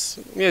implies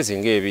myezi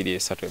ng'ebiri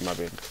esatu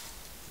emabega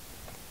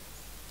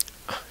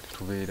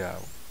tubeera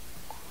awo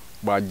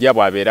bwajja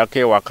bwabeerako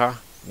ewaka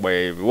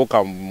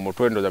bwebuuka mu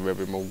twendo zabwe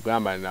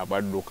bimugamba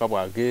nabadduka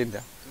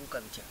bwagenda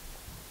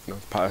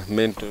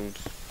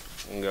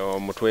nga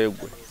omutwe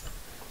gwe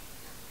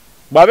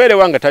bwabeere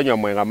wange tanywa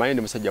mwenga manyi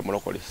ndi musajja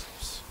mulokole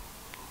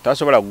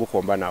tasobola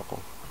kugukomba nako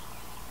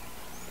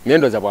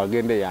nendoza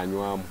bwagende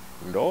yanywamu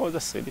ndowooza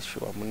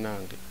serishuwa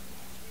munange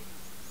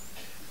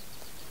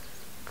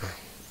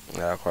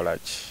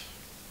akolaki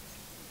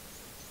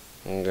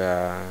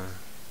nga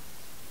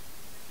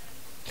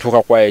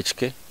tuka kwa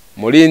IHK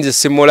mulinzi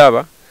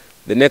simulaba.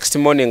 The next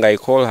morning I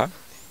call her.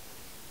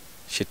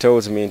 She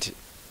tells me nti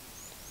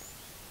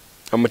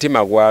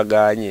omutima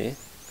gwaganye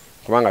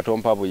kubanga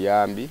tompa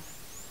buyambi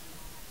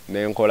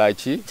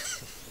nenkolaki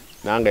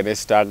nange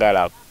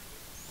nesitagala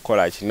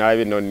kolaki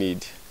nabi no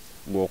need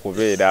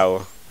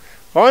gwokubeerawo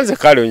onze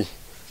kale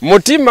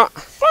mutima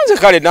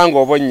onze kale nange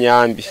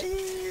obonyambi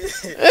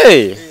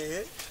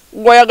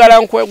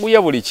gwayagala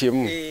nkweguye buli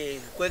kimu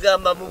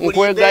kwegamba mu buli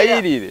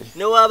nkwegayirire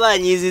ne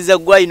wabanyiziza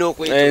gwayina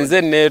okwetonda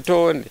enze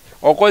netonde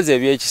okoze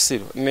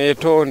ebyekisiro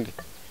netonde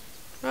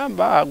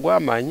amba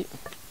gwamanyi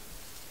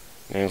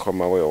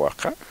nenkoma we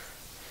waka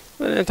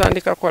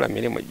nentandika kola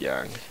mirimu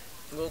gyange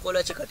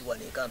ngokola kikati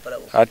wane Kampala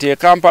ati e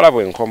Kampala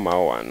bwe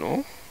nkomawo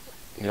wano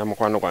nina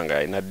mukwano gwange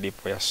alina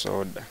dipo ya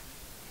soda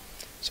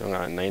so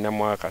nga nalina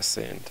mwaka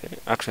sente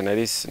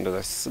actually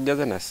ndoza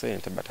sigaza na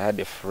sente but I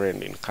had a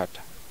friend in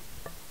Kata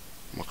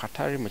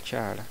mukatari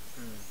mukyala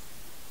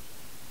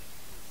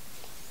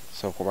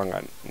so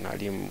kubanga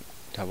nali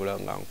tabula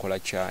nga nkola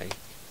chai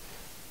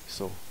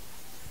so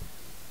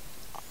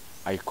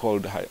I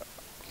called her,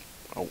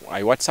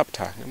 I WhatsApped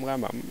her.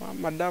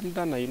 Madam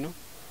Dana, you know,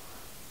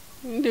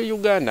 in the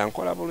Uganda,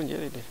 nkola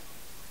bulungi.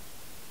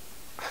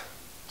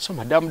 So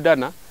Madam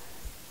Dana,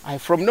 I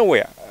from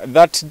nowhere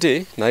that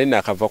day nali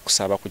nakava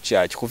kusaba ku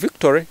church ku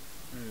Victory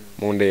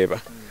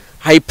Mundeba.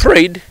 I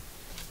prayed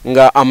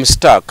nga I'm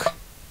stuck.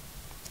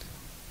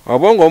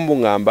 Obongo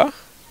mbungamba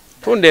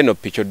tunde no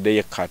picho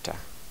de Kata.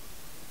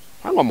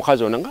 Anga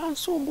mukazi ona nga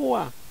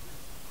nsumbuwa.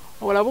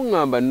 Wala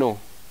bungamba no.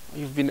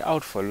 You've been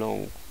out for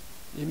long.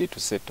 You need to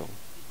settle.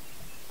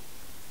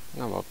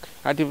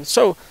 Okay.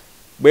 So,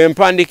 when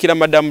pandikira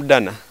Madam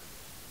Dana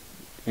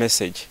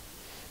message,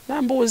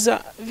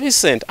 nambuza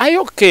Vicent, are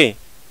you okay?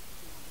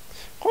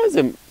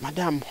 Cause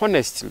Madam,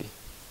 honestly,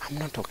 I'm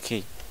not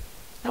okay.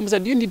 Nambuza,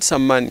 do you need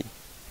some money?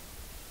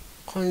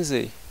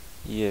 Cause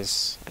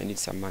yes, I need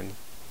some money.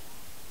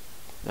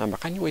 Namba,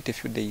 can you wait a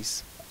few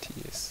days?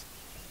 Yes.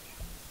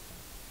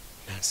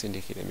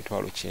 Nasindikira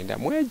mitwalo 9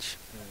 mweji.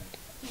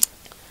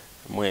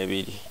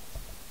 Mwebiri.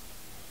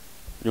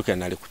 Yuke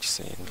nali ku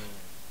kisenge.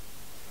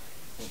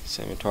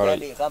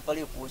 Semitwalo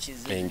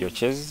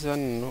enjocheza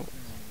nno.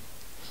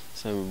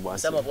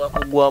 Sama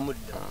bwakugwa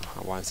mudda.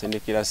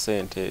 Wansindikira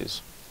sente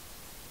ezo.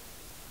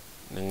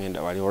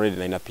 Nengenda wali already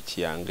naina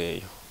pichi yange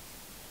eyo.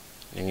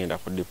 Nengenda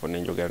ku dipo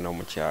nenjogera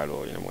n'omukyalo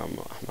oyo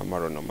namugamba mama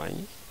Rono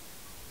manyi.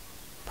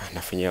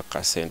 nafunye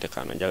kasente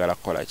kano njagala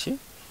kukola ki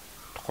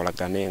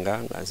tukolagane nga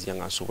nzija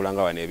nga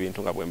nsubulanga wano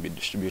ebintu nga bwe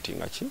distributing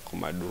ki ku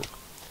maduuka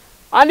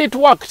and it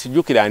worked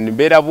jukira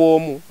mbeera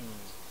bwomu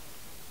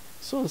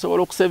so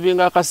nsobola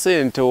okusevinga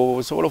akasente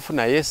osobola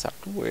ofuna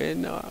yesatu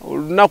wena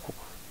olunaku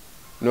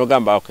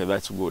nogamba okay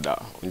that's good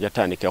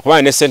njatandikira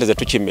kuba ne sente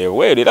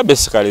zetukimewe era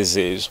basically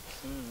zezo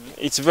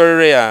it's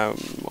very rare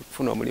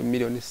okufuna omuli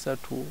million 3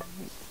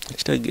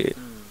 ekitegeera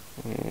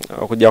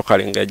okujja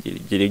kukalenga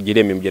giri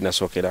emirimu gye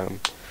nasookeramu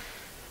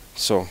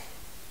so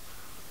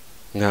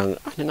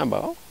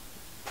ngamba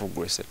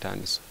progress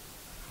etandise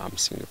I'm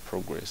seeing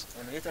progress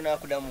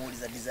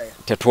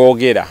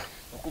tetwogera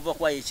okuva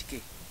kwa HK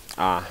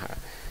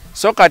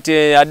so kati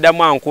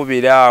addamu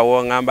ankubira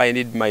awo ngamba I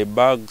need my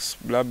bags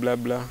blah blah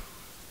blah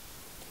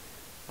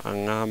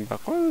angamba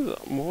kwanza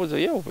mubuzo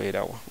ye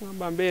ubeerawa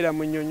ngamba mbeera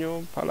mu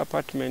Nnyonyo pal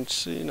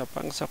apartments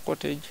napangisa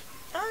cottage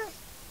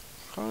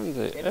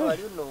kwanza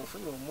wali no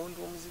ufuna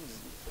omuntu omuzizi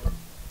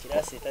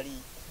kirasi etali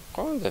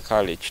kwanza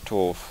kale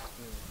kituufu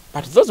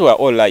but those were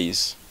all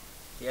lies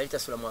yali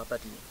tasula mu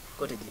apartment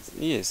cottages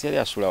yes yali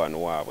asula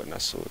wano waabwe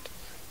nasuuti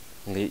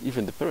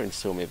even the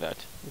parents told me that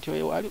nti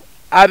oyo wali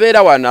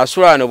abeera wano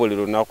asula wano buli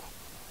lunaku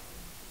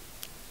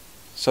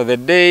so the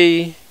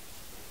day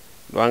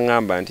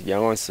lwangamba nti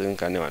jangu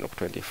nsinkane wano ku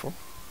 24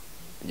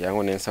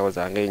 jangu n'ensawo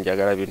zange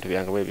njagala bintu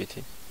byange bwe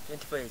biti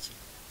 24 eki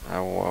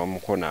awo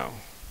mukono awo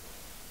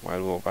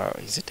waliwo oba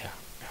is it a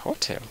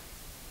hotel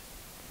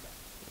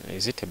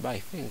is it a bar I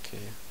think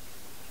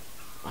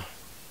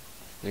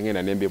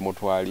ngenda nembe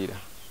mutwalira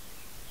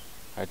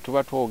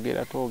atuba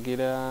twogera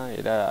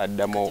era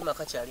addamu kati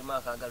makakyali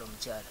makagala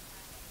omukyala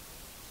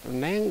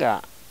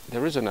nenga the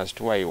reason as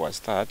to why he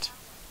was that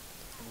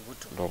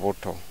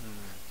Lobuto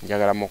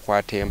njagala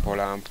mukwata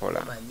empola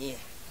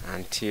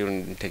until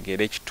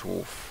ntegere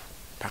ekituufu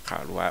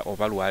paka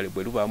oba lwali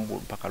bwe lubamu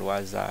paka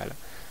lwazaala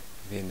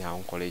then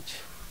nkola ki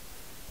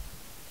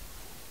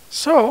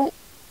so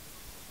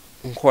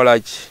nkola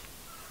ki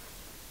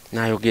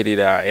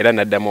nayogerera era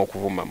naddamu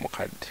okuvuma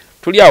mukadde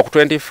tuli awo ku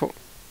 24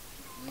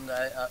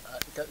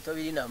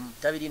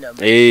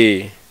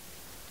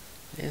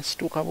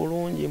 ensituuka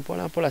bulungi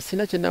mpola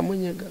sina kye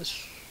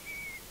namunyegaso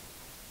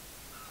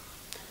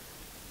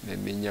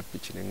neminya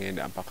piki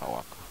nengenda mpaka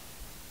waka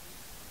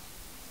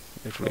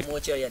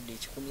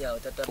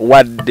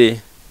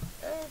wadde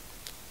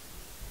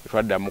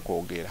tetwaddamu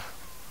kwogera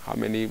how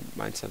many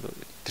months ago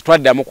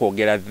tetwaddamu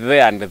kwogera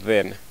there and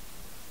then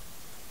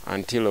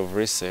until of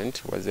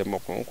recent wazemu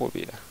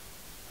okunkubira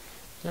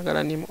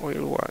njagala nim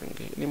oil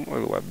wange nim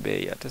oil wa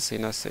bbeeyi ate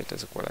sirina sente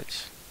zikola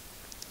ki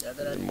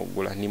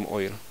mugula nim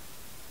oil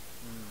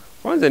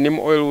kwanza nim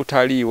oil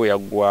utaliiwo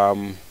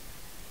yaggwamu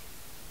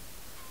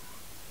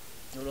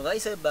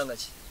olungayise ebbanga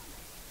ki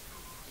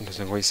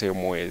ndoze ngoyise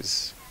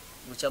mwezi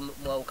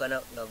mwawukana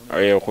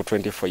ku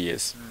 24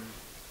 years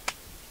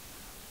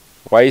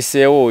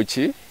wayiseewo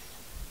ki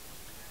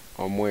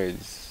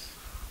omwezi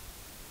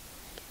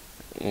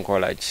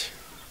nkola ki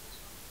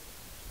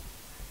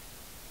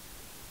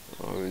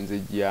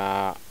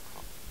nzija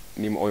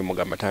nimu oyo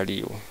mugamba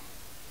taliiwo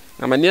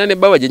amanira ne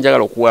baba gye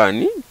njagala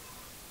okuwaani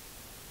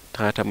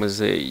taata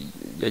muzeeyi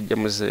jajja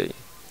muzeeyi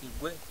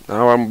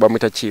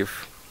bamwita chief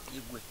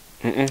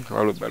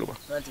walubaluba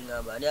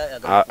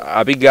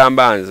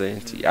abigamba nze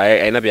nti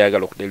ayina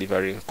byayagala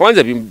okudelivery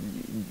kwanza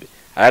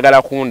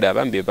ayagala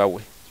kundaba mbe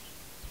bawe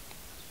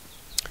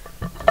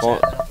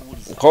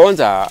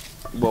konza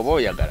bw'oba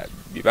oyagala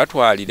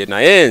bibatwalire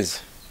naye nze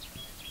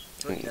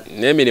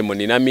n'emirimu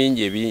nina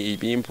mingi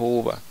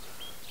ebimpuuba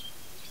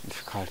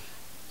kale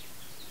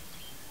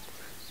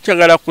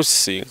kyagala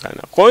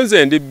kusisinkana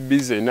konze ndi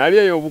bize nali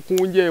eyo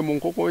obukunje mu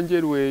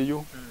nkokonjeru eyo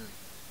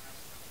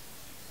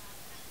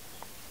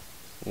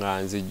nga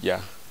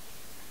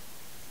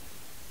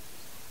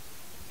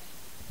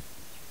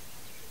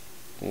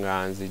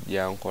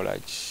nzijja nkola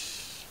ki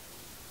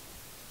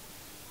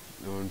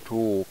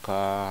nontuuka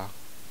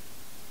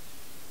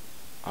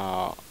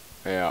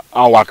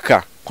awaka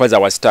kwaza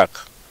wa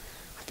stuck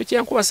piki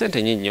yankuba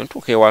sente nyingi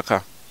ntuuka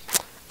ewaka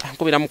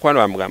nkubira mukwano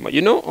bamugamba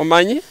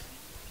omanyi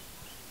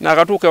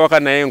nakatuuka ewaka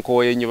naye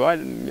nkooye nnyo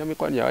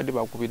nyamikwano yabadde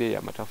bakubire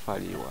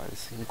amatafaali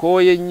wansi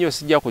nkooye nnyo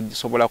sijja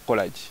kusobola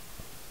kukola ki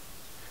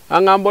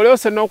angamba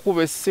oleose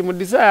n'okuba essimu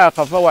desire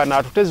akava wano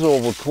atuteze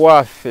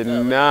obutwa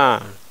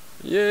ffenna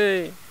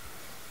ye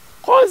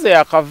konze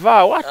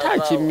yakava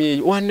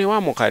watakimi wane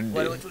wa mukadde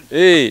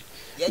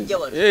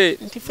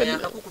nti ffenna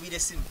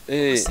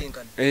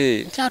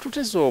nti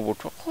atuteze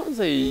obutwa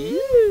konze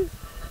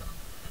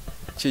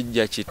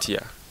kijja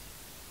kitya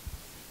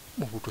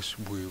obuto si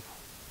bwebu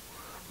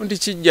nti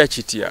kijja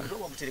kitya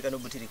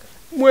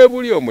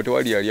mwebuli omwo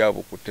tewali yali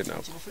abukutte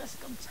nako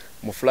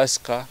mu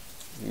flasika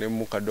ne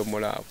mu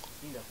kadomola ako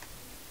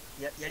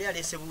yali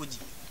alese buugi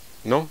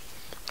no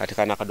kati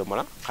kana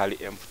kadomola kali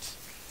empty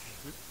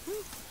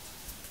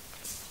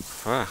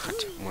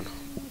kati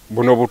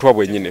buno butwa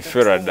bwennyini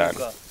feradan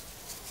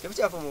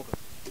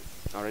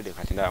already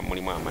kati ndaba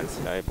mulimu amazzi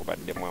naye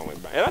bubadde mwamu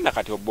era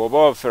nakati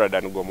bw'oba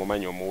feradan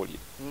gw'omumanyi omuwulire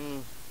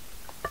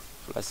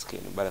flask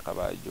eno balaka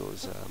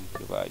bajoza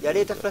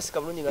yaleta flask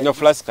bulungi no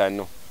flask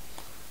no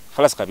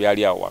flask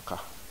byali awaka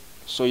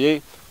so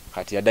ye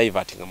kati ya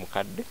diverting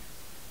mukadde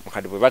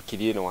bwe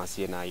bakiri eno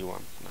wansi ye nayiwa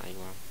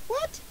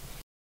what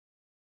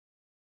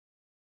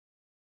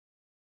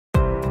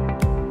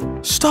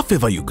Stuff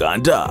Ever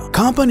Uganda,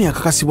 kampani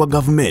akakasibwa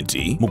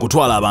gavumenti mu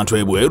kutwala abantu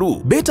ebweru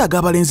beetaaga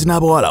abalenzi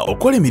n'abawala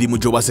okola emirimu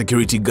gy'obwa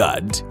security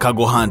guard,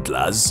 cargo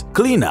handlers,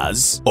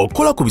 cleaners,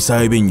 okola ku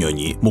bisaawe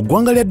by'ennyonyi mu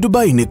ggwanga lya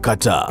Dubai ne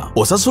Qatar,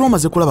 osasula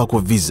omaze kulaba ku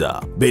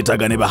visa.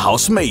 Beetaaga ne ba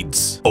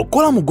housemaids,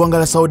 okola mu ggwanga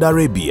lya Saudi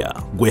Arabia.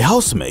 Gwe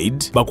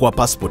housemaid bakuwa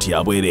passport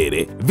ya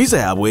bwereere, visa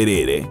ya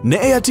bwereere ne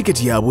air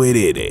ticket ya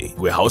bwereere.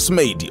 Gwe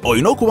housemaid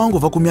olina okuba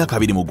ng'ova ku myaka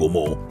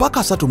 21 paka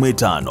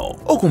 35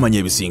 okumanya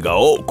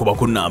ebisingawo kuba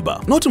ku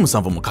namba noti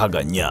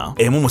 764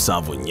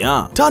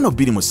 174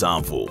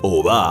 527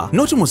 oba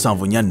noti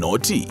 74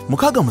 noti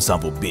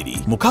 672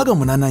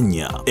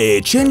 684.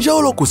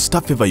 Ekyenjawulo ku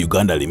Stuff Ever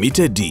Uganda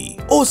Limited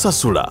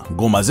osasula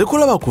ng'omaze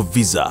kulaba ku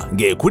visa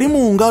ng'ekuli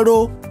mu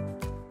ngalo.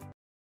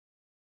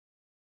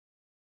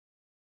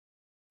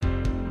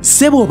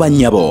 Sebo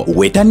banyabo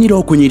wetanira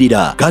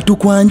okunyirira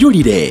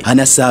katukwanjulire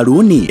Hana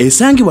Saluni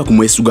esangibwa ku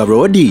Mwesuga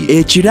Road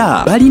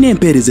ekira balina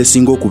empeereza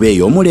esinga okuba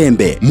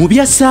ey'omulembe mu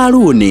bya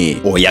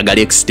saluni.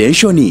 Oyagala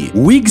extension,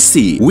 wigs,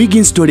 wig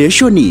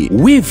installation,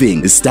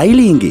 weaving,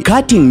 styling,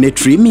 cutting ne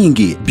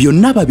trimming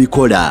byonna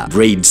babikola.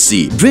 Braids,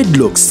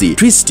 dreadlocks,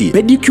 twist,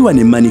 pedicure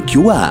ne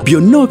manicure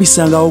byonna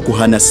obisangawo ku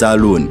Hana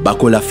Saluni.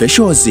 Bakola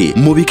facials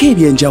mu bika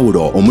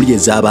eby'enjawulo omuli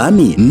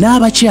ez'abaami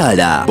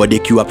n'abakyala.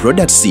 Bodicure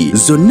products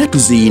zonna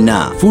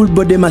tuziyina. Full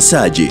body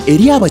massage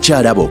eri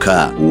abakyala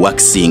boka,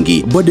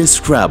 waxing, body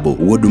scrub,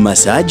 wood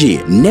massage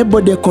ne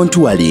body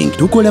contouring.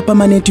 Tukola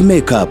permanent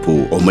makeup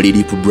omuli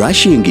lip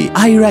brushing,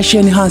 eyelash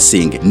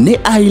enhancing ne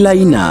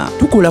eyeliner.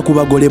 Tukola ku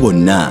bagole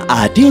bonna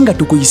ate nga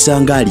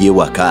tukuyisanga ali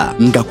ewaka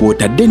nga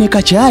kwotadde ne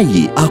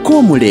kacaayi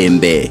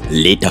ak'omulembe.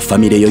 Leeta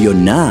famire yo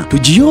yonna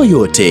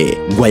tugiyoyoote.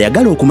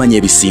 Gwayagala okumanya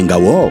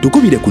ebisingawo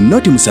tukubire ku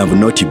noti 7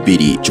 noti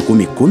 2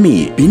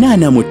 10 10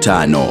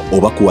 85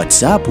 oba ku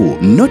WhatsApp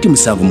noti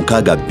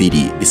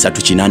 762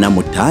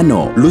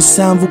 385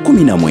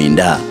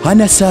 719.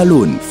 Hana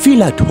Salon,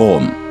 feel at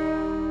home.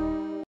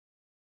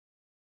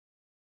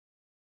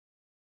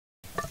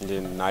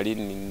 Nali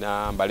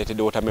nina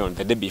baletedde watermelon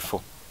the day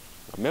before.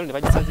 Watermelon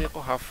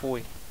bagisazeko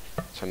halfway.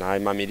 So na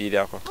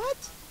imamirirako. What?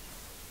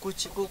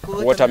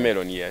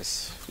 Watermelon,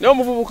 yes. No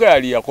muvubuka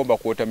yali yakomba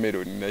ku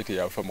watermelon naite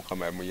yafa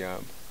mukama ya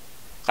muyamba.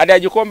 Kadi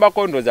agikomba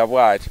kondoza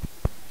bwati.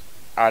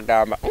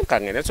 Agamba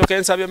nkangene soke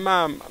nsabye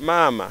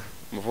mama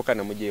muvuka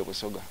na mujye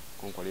kusoga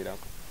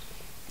konkolirako.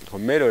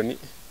 Melon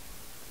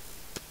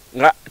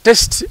nga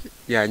test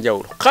ya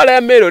njawulo. Kala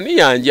ya melon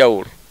ya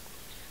njawulo.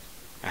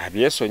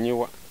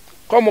 Abyesonyiwa.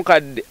 Ko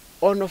mukadde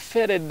ono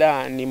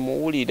Feredan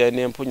muwulira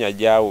n'empunya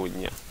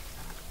jawunya.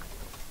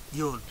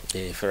 Yolo.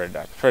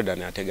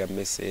 Feredan atega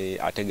mese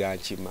atega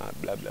nchima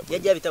bla bla.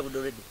 Yaja bitabudo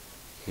already.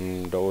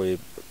 Ndo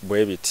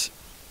bwebiti.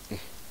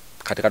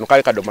 Kati kano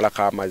kali kadomola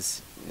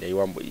kamazi ne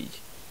iwambo iyi.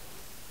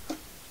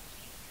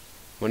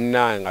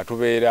 Munanga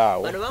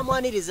tubeerawo. Bano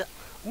bamwaniriza.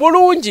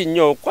 Bulungi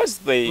nnyo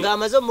kwasite nga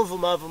amaze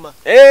omuvuma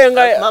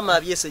nga mama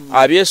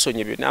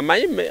abyesonyi byonna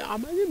amanyi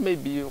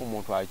maybe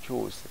omuntu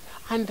akyuse.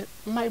 And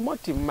my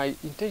motive, my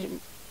intention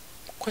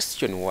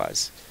question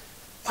was,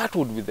 what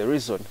would be the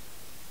reason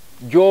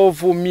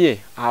gy'ovumye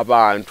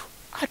abantu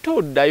ate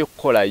oddayo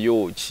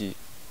kukolayo ki?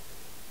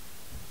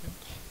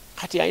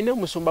 Kati alina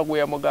omusumba gwe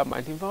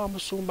yamugamba nti nva wa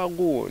musumba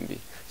gundi.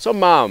 So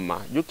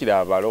mama jukira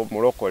abalo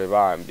mulokole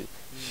bambi,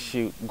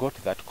 she got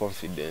that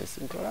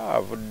confidence nti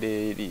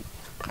avudde eri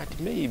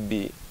kati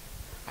maybe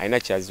aina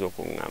kyazi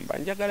okungamba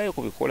njagalayo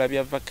kubikola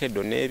bya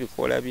avocado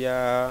n'ebikola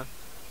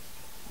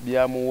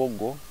bya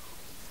muwogo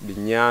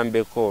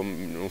binyambeko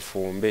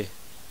nfumbe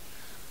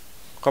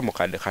ko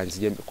mukadde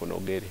kanzijembe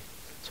kunogere.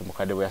 So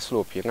mukadde bwe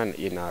yaslopye nga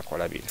yena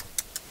akola bino.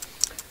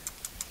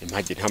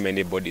 Imagine how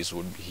many bodies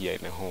would be here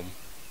in a home.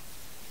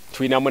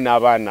 Twinamu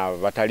n'abaana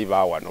batali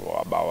bawano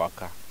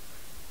bawaka.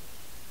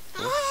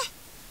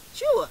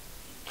 Sure.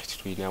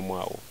 Twinamu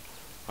awo.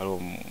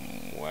 Alo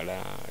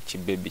wala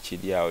chibebi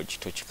chidiao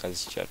chito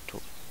chikazi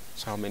chatu.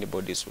 So how many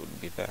bodies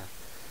would be there?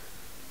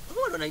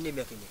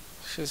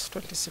 She's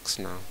 26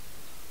 now.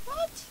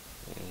 What?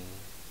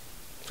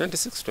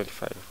 26,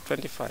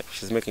 25.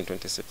 She's making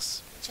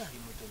 26.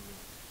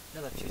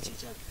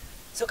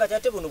 So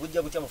katate buno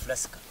gujja gutya mu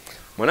flaska.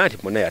 Mwana ati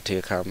mwana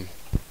yateekamu.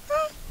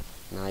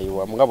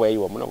 Nayiwa mugabo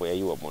yayiwa muno bwe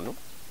yayiwa muno.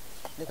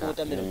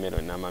 Nekuta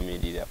mero na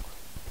mamirira.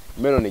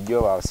 Mero ne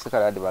gyoba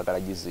abasikala adi bagala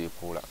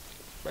giziikula.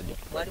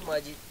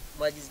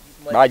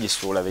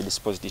 Bagisula they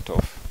disposed it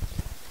off.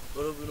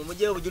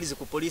 Mujyeyo obujulizi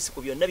ku police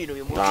ku byonna bino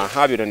byo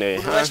aha bino ne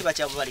lwaki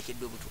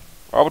bakyabubalekedde Obutwa.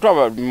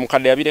 Obutwa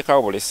mukadde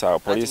yabirekawo bulesa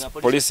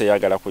police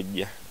yagala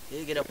kujja.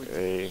 Yegera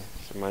kujja.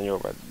 Simanyi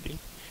obadde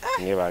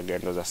nge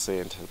bagendo za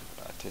sente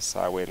ate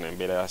saawe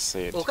n'embeera ya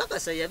sente.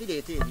 Okakasa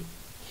yabireeta eri.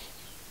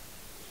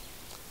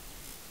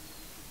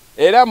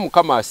 Era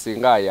mukama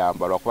asinga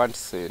ayamba lwakuba nti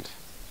sente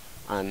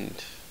and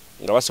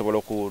nga basobola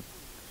oku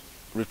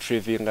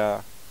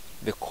retrievinga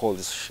the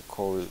calls she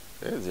called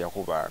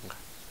ziyakubanga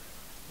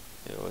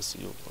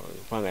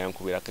kubanga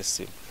yankubirako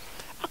essimu.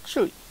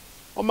 Actually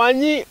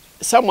omanyi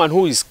someone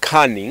who is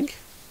cunning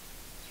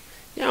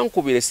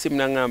yankubira essimu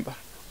nangamba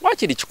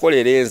wakiri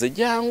kikolere nze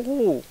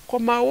jangu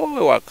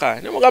komawo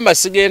waka nemugamba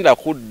sigenda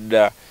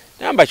kudda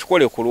namba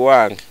kikole ku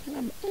lwange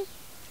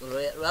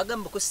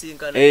lwagamba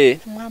kusinkana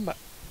ngamba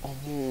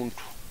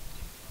omuntu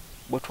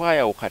bwe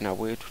twayawukana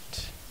bwe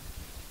tuti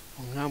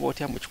ngamba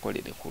otya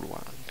mukikolere ku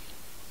lwange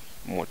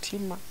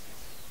mutima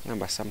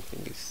ngamba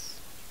something is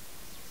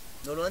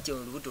nolwanti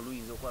olubuto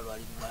luyinza okuba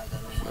lwali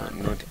lwagala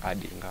not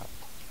adding up.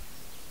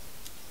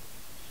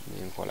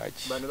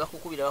 Ninkolaki bano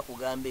bakukubira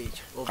bakugamba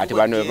ekyo kati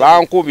bano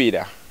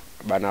bankubira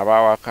bana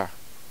bawaka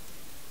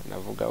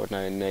navuga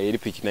na eri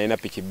piki na ina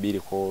piki bbiri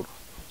ko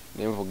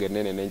nenvuga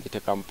enene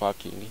nenjiteka mu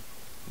parking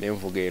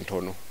nenvuga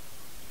entono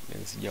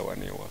nenzija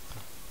wane waka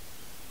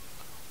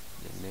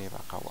neba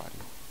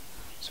kawano.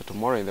 So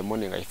tomorrow in the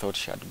morning I thought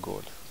she had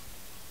gone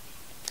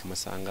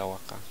musanga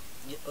waka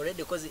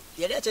already cause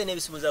yali achane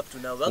bisumuza up to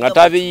now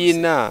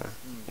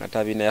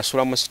ngatabina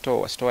yasula mu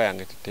store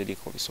yange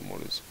teliko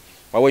bisumuluzo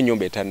wawe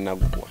nyumba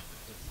etannagwa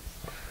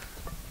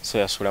so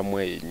yasula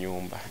mu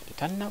nyumba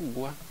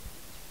etannagwa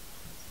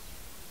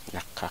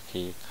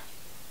nakakeka.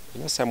 You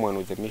know, someone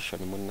with a mission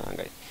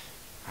munanga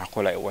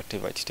akola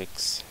whatever it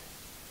takes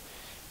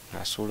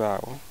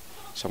asulaawo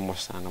so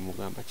musanga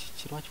mugamba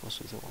kikirwa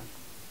kiwasuze wano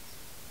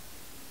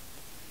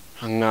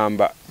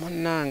angamba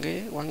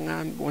munange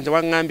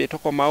wangambye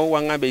tokomawo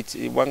wangambye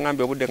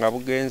obudde nga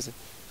bugenze,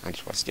 and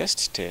it was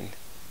just 10.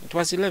 It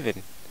was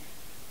 11.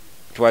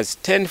 It was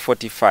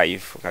 10:45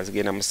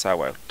 ngazigenda mu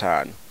ssaawa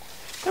 5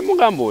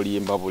 emugamba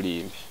olimba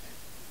bulimbi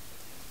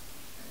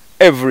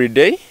every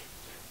day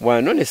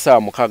wano ne saa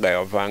mukaga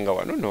yavanga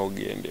wano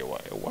n'ogende ewa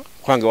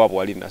kwange wabo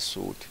wali na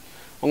suuti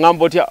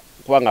ongamba otya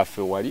kubanga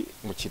ffe wali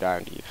mu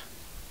kirangira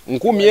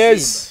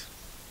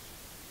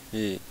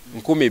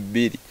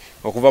 2,000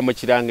 okuva mu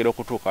kirangira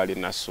okutuuka wali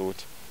na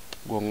suuti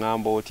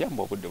ng'ongamba otya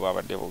mbu obudde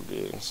bwabadde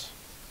bugenze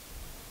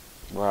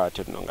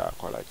bw'atyo nno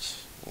ng'akola ki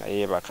nga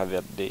yeebaka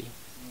that day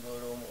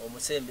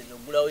omusembeze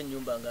ogulawo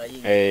ennyumba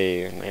ng'ayinga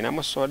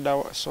ng'ayinamu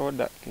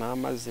soda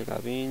n'amazzi nga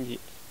bingi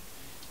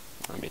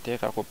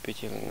ambiteeka ku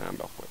piki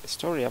ngamba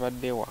story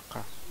yabadde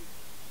ewaka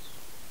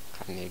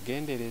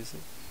kanegendereze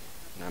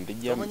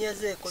ngambijja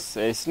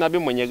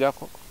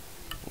sinabimunyegako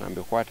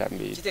ngambikwata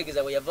mbiri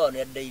kitegeeza bwe yava wano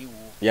yadda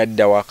iriwo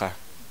yadda waka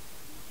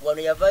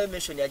wano yavaayo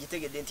mention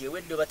yagitegedde nti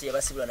ewedde bati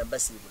yabasiibula na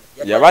basiibula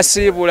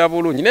yabasiibula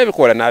bulungi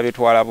n'ebikola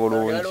n'abitwala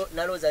bulungi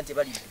nalowooza nti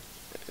balidde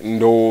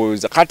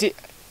ndowooza kati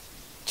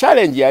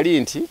challenge yali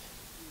nti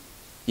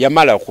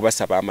yamala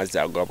okubasaba amazzi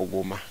aga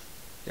buguma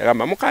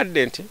yagamba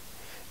mukadde nti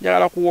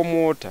njagala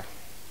kuwomwota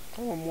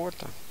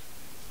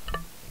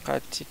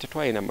kati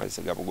tetwalina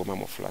amazzi ga buguma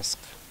mu flask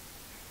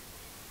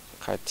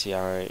kati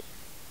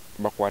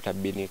bakwata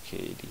binika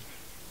eri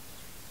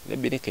ne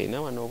binika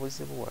erina wano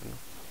obuzibu wano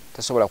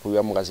tasobola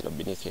kuyiwa mugazi no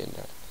binika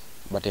endala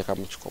bateeka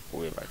mu kikopo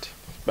we bati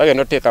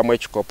bagenda oteekamu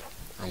ekikopo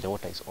and the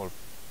water is all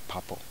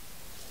purple.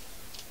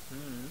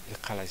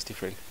 The color is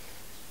different.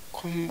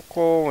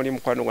 Ko oli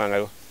mukwano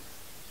gwange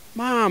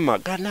mama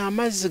gana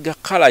amazzi ga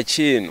kala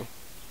kino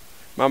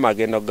mama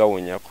agenda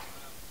okugawunyako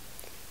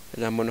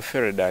egamba ono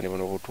feredani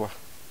buno butwa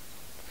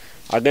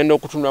agenda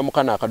okutunula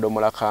mukana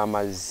akadomola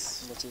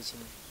k'amazzi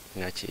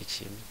nga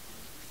kyekimu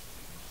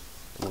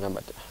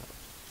mugamba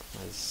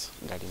amazzi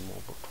galimu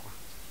obutwa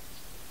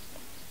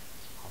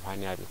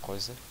obaani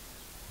abikoze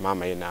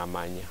mama ye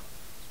n'amanya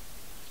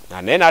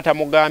naye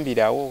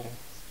n'atamugambirawo.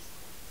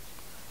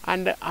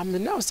 And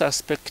I'm now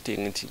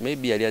suspecting nti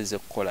maybe yali azze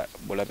kukola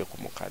bulabe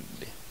ku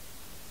mukadde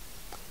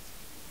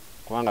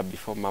kubanga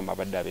before mama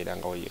abadde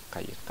abeerangawo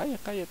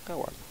yekka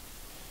wano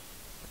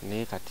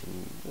naye kati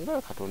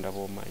nga Katonda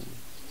bw'omanyi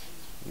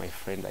my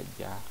friend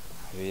ajja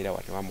abeera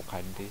wano wa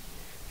mukadde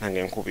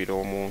nange nkubira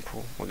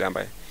omuntu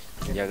mugamba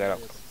njagala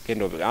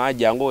genda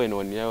jangu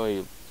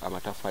wenoonirawo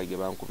amatafaali ge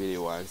bankubire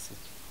wansi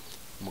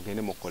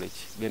mugende mukole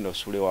ki genda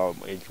osule wa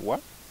enjuwa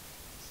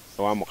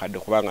wa mukadde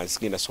kubanga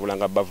nsigenda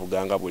sobolanga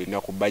bavuganga buli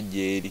naku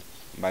bajje eri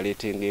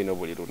mbaleetenga eno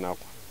buli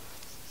lunaku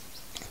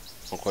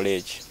okole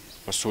eki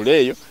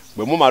osule eyo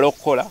bwe mumala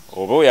okukola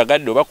oba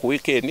oyagadde oba ku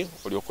weekend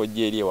olyoka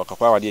ojja eri ewaka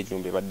kuba wali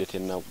ennyumba ebadde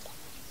tennaggwa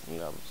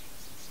nga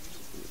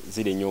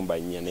ziri ennyumba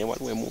nnya naye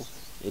waliwo emu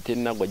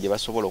etennaggwa gye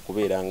basobola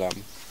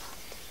okubeerangamu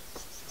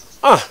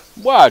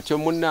bw'atyo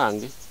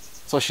munnange.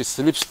 So she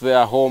sleeps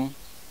there home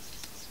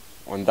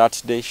on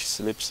that day. She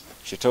sleeps,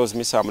 she tells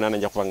me saa munana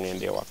nja kuba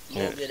ngende ewaka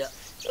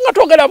nga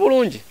twogera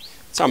bulungi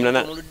saa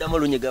munana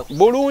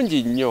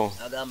bulungi nnyo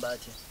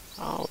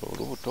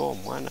olubuto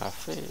omwana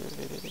affe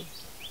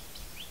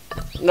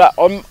nga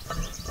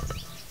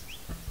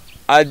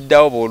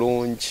addawo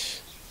bulungi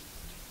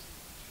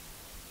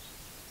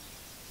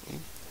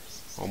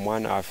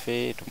omwana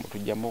affe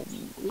tumutujjamu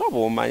nga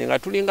bw'omanyi nga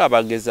tulinga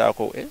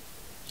abagezaako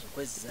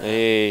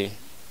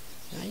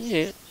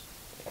naye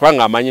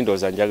kubanga amanyi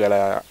ndowooza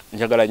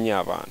njagala nnyo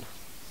abaana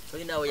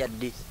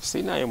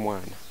sinayo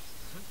mwana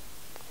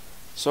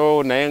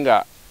so naye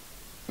nga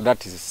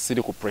that is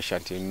siri ku pressure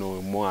nti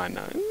no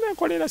mwana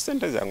nekolera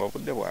sente zange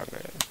obudde bwange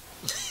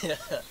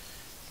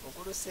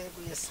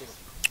okuluseeku yese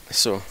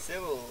so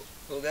sebo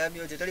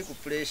ogambye oti tali ku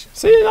pressure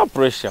sirina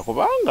pressure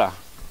kubanga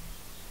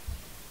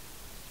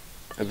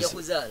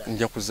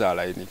nja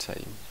kuzaala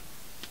anytime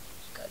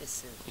kale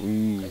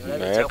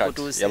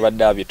sebo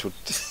yabadde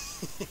abitutte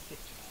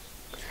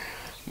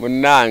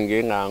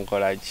munnange nga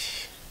nkolaki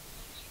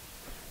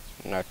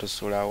nga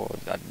tusulawo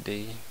that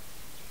day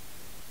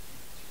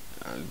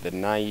the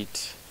night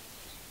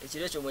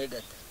ekiro ekyo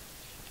mwegatta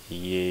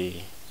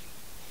ye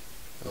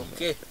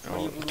okay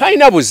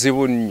talina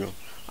buzibu nnyo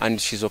and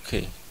she's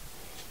okay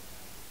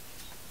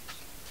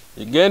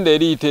igenda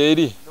eri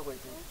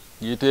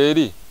gite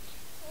eri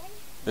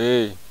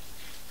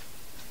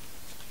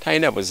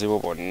talina buzibu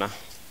bonna.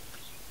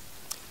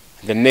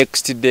 The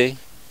next day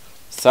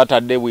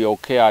Saturday we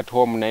okay at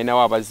home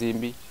nainawo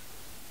abazimbi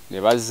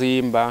ne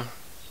bazimba.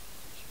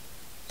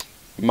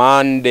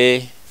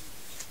 Monday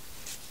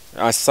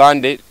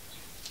Sunday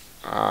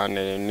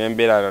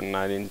nembera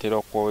nali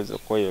ntera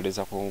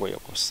kweyoleza ku ngoye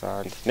ku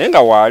Sunday naye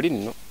nga waali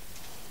nno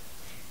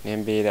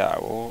nembera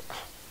awo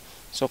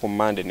so ku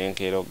Monday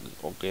nenkero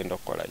ogenda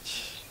okukola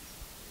ki.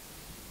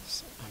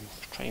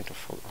 I'm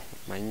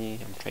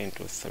trying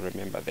to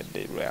remember the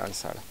day we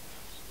answer.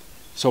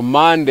 So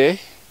Monday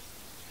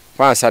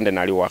kwa Sunday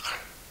nali waka.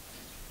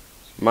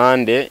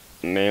 Monday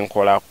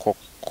nenkola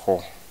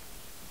kokko.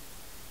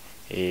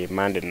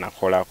 Monday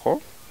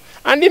nakolako.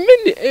 And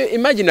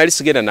imagine ali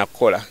sigenda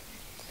nakola.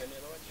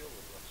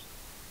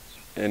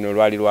 Eno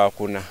lwali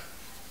lwakuna.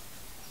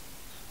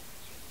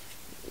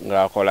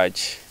 Nga akola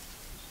ki.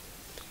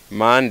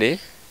 Monday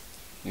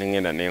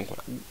nengenda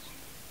nenkola.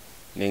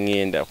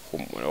 Nengenda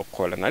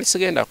okukola. Nali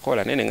sigenda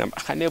kukola nene ngamba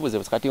akanebuze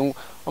kati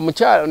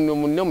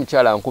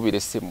omukyala ankubira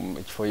essimu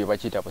ekifo ye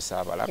bakiyita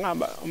busaabala.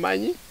 Ngamba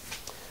omanyi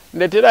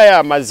ndetera ya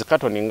amazzi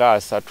katoni nga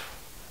 3.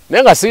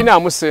 Nenga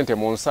sirinamu ssente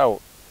mu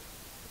nsawo.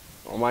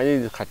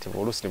 Omanyi kati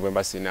olusi ne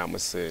bwemba sirinamu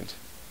ssente.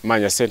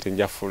 Manya ssente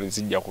njafulu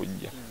nzijja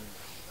kujja.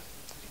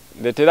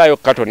 Ndeterayo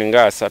katoni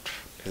nga 3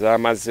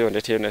 ez'amazzi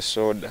ndeteyo ne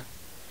soda.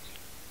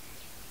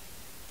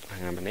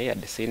 Ngamba naye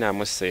yadde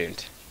sirinamu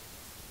ssente.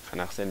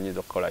 Kana kusente nyiza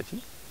okukola ki?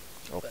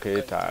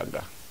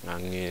 Oketaaga nga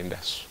ngenda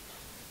so.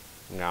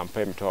 Nga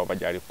mpa emitwalo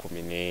bajali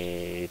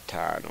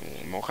 15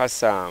 mu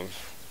 7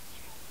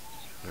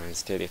 nga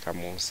nzitereka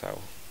mu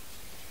nsawo.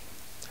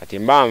 Kati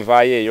mba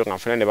nvaayo eyo nga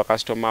nfuna ne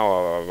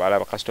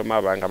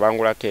bakasitoma bange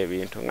bangulako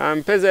ebintu nga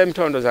mpeza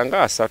emitondo zange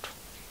 3.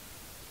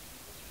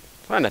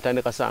 Fana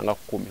natandika sanga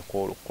 10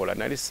 kwolukola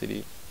nali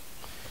siri.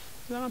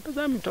 Nga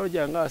mpeza emitondo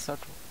gyange 3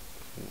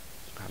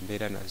 nga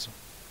mbeera nazo.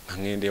 Nga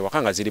ngende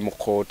ewaka nga ziri mu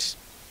kooti.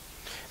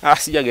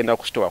 Sijagenda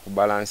kusitowa ku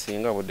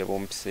balansinga budde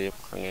bumpiseeko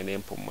kangende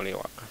mpumule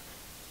ewaka.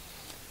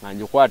 Nga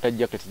njikwata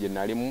jacket gye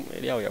nalimu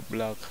eri awo ya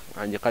black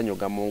nga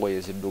njikanyoga mu ngoye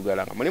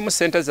eziddugala nga mulimu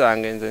ssente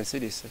zange nze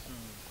nsirise.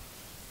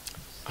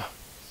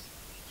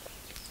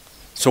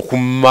 So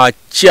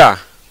kumacha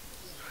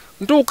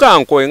ntuuka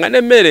nkoye nga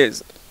n'emmere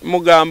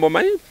mugambo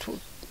manyi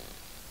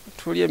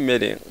tulye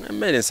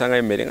emmere nsanga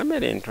emmere nga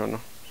mmere ntono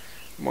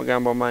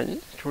mugambo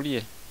manyi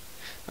tulye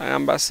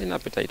agamba sina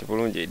appetite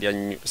bulungi erya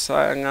nnyo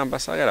ngamba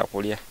saagala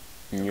kulya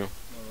nnyo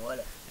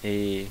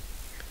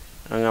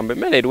agamba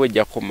emmere eriwo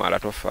ejja kumala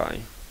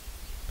tofaayo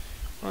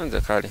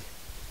nze kale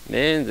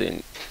naye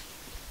nze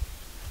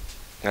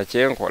nga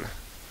kyenkola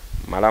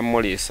mala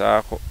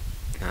muliisaako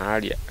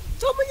naalya.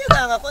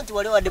 Tomunyeganga konti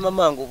wali wadde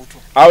mamango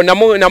obutwa. Awo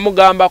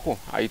namugambako.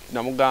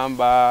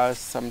 Namugamba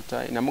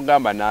sometime.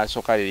 Namugamba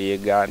nasoka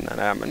yegaana.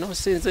 Nagamba no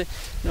sinze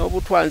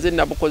n'obutwa nze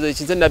nabukoze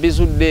ekinze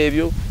nabizudde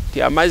ebyo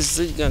ti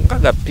amazzi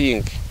nkaga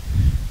pink.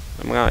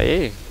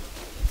 Namugamba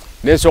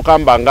nesoka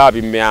mbanga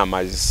abimme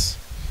amazzi.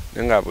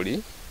 Nenga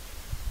buli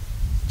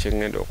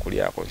kyengenda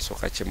okulyako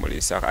nsoka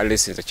kimulisa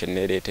alesinze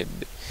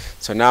kyeneeretedde.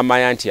 So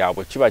n'amanya nti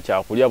abo kiba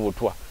kyakulya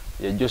butwa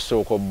yejjo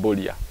sooka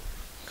obbulya.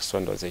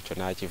 Kisondoze ekyo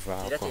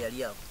n'akivaako.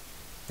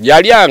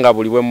 Yalyanga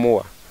buli bwe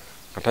muwa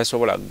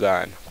atasobola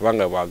kugaana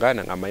kubanga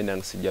bwagaana nga mayina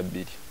nsijja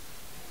 2.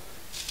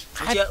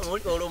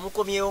 Olwo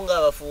mukomyewo nga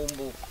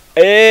abafumbo.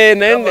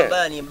 Naye nga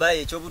bani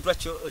mbaye ekyobutwa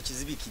kyo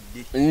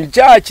okizibikidde.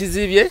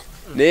 Nkyakizibye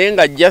naye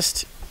nga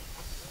just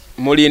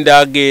mulinda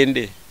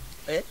agende.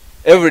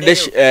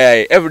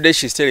 Every day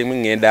she's telling me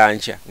ngenda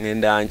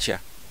ncha.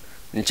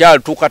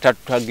 Nkyatuuka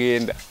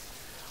tatagenda.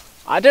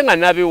 Ate nga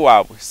nabi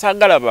waabwe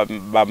sagala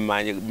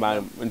bamanyi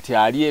nti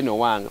ali eno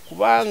wange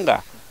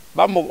kubanga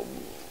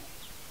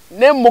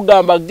ne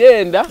mugamba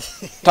genda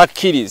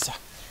takkiriza.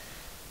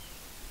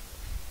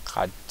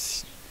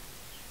 Kati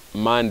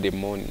Monday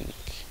morning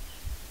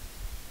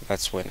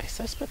that's when I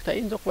suspect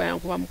ayinza okuba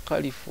yankuba mu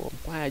California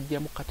kwa ajja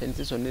mu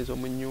katenzi zonna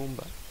ez'omu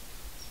nnyumba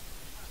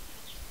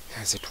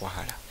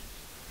yazitwala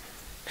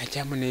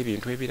najjamu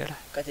n'ebintu ebirala.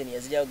 Kati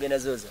yazijja kugenda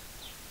zoza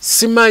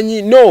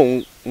simanyi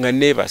no nga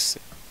neebase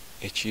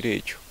ekiro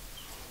ekyo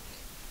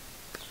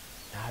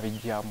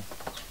nabijjamu.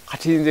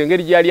 Kati nze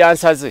engeri gyali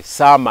ansaze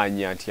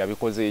saamanya nti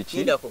yabikoze eki.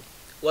 Ndako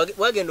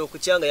wagenda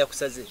okukyanga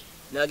yakusaze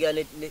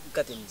n'agenda ne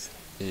curtains.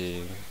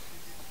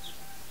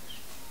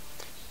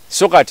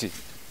 So kati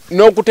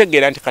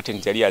n'okutegeera nti kati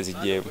nti yali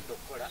azigyemu.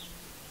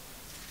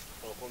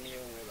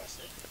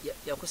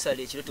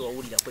 Yakusala ekiro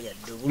tewawulirako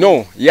yadde.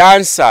 No,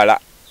 yansala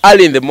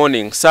early in the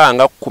morning saa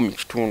nga 10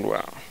 kitundu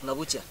awo. Nga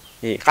bukya.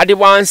 Kati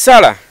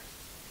bwansala,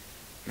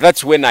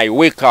 that's when I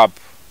wake up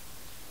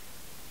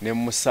ne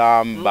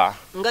musamba.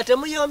 Nga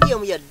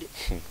temuyombye yadde.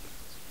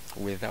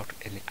 Without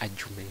any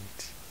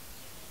argument.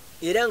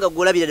 Era nga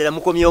gwolabira ddala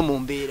mukomyewo mu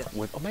mbeera.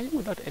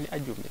 Without any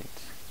argument.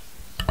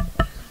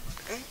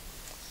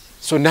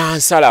 So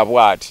nansala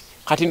bwati.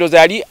 Kati ndoza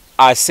yali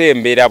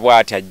asembera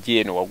bwati ajje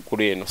eno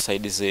waggulu eno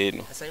side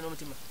zeeno. Asalina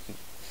omutima.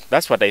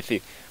 That's what I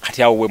think.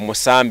 Kati awo we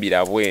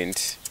musambira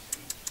bwenti.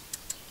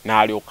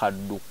 N'alyoka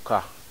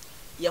adduka.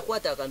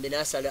 Yakwata akambe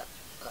n'asala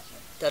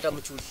tata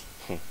muchuli.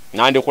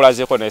 Nandi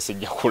kulazeko naye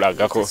sijja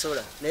kulagako.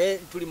 Naye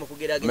tuli mu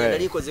kugerageza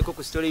nali kozeko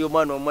ku story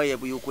y'omwana omwe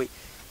yebuyukwe.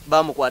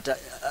 Bamukwata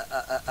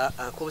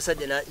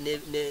akobusajja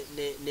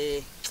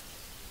ne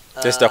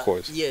Tester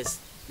cause. Yes.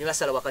 Ne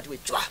basala wakati we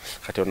chwa.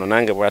 Kati ono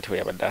nange bwati we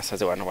yabadde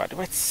asaze wano bwati.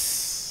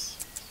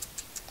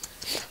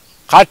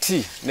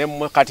 Kati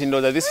ne kati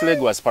ndoza this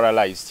leg was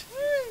paralyzed.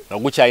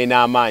 Nogucha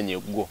ina amaanyi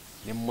gwo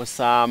ne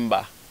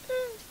musamba.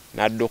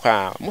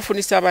 Nadduka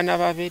mufunisa abaana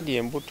babendi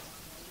embuto.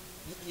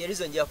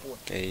 Yerizo nja kuwa.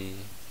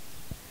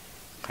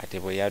 Kati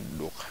bwe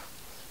yadduka.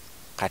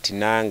 Kati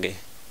nange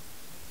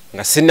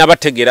nga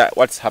sinnabategera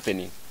what's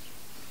happening.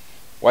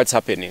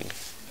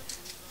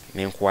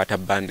 Nenkwata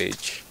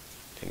bandage.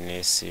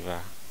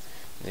 Nesiba.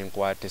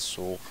 Nenkwata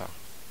essuuka.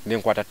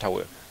 Nenkwata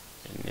towel.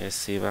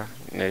 Nesiba.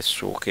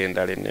 Nessuuka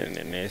endala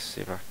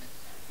nesiba.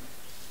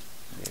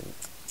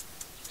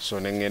 So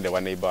nengende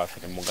wa neighbor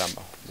affe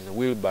mugamba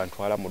Wilba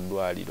ntwala mu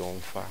ddwaliro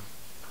nfa.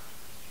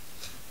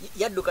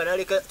 Yadduka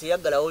naleka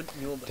teyaggalawo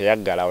nyumba.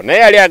 Teyaggalawo naye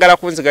yali agala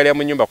kunzigalira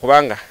mu nyumba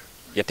kubanga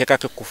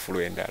yateekako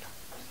ekkufulu endala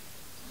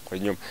ku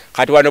nyumba.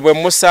 Kati wano bwe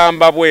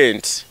musamba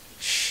bwenti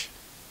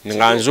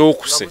nga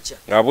nzuukuse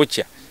nga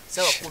bukya.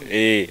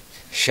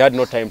 She had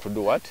no time to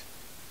do what?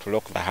 To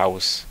lock the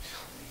house.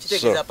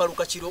 Kitegeeza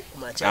paluka kiro ku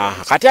macha.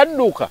 Kati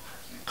adduka.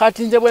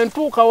 Kati nje bwe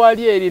ntuuka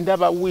wali eri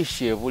ndaba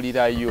wish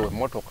ebulirayo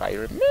motoka. I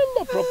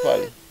remember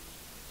properly.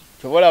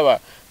 Chobolaba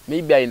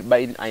maybe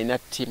aina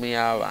team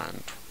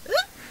y'abantu.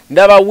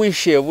 Ndaba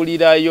wish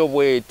ebulirayo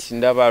bweti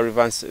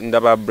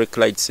ndaba brake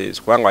lights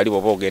says kubanga wali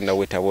bobo ogenda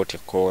weta wote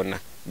kona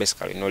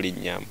basically no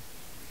linnyama.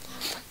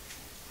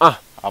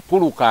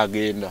 Apuluka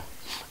agenda.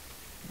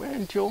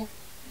 Bwentyo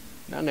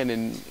nange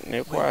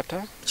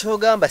nekwata.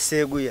 Kyogamba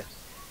Seguya.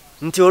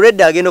 Nti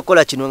already agenda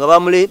okukola kino nga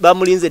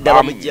bamulinze dda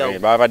bamujjawo.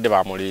 Babadde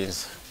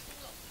bamulinze.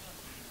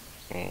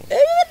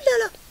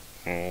 Eddala.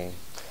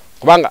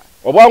 Kubanga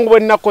obwangu bwe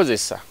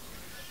nnakozesa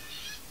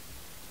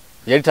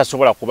yali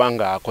tasobola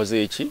kubanga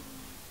akoze eki.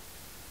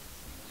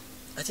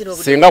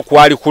 Singa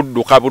kwali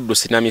kudduka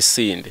buddusi na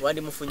misinde.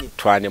 Wandi mufunyi.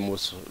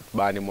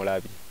 Bani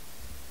mulabi.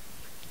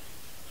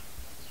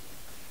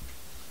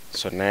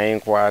 So naye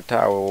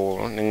nkwata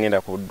awo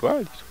nengenda ku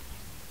ddwaliro.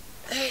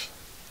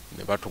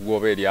 Ne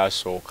batugoba eri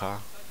asooka.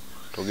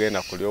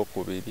 Tugenda ku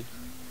lyokubiri.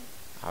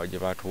 Awo gye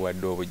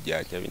batuwadde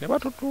obujjanjabi ne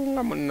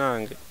batutunga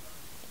munnange.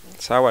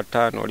 Sawa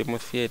 5 oli mu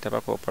theater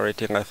bako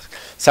operating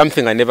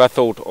something I never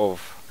thought of.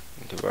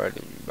 Nti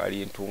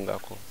bali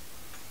ntungako.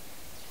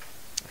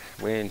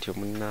 Bwentyo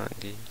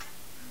munnange.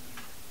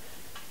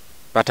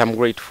 But I'm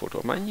grateful.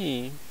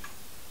 Omanyi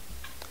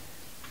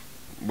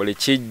buli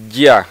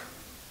kijja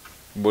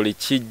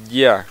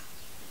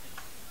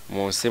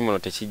mu nsi muno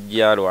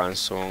tekijja lwa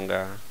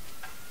nsonga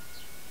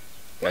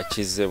nga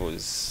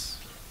kizebuzi.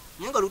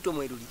 Nyanga luto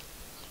mweruli.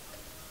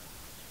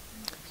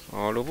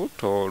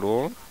 Olubuto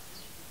olwo.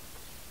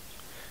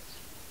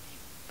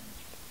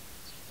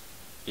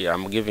 Yeah,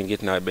 I'm giving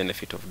it now a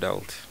benefit of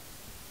doubt.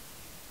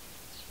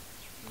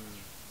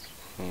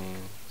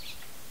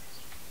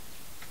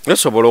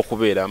 Nesobola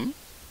okubeeramu,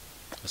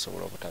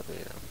 nesobola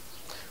obutabeeramu.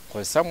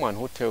 Because someone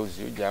who tells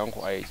you,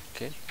 jangu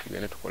aike,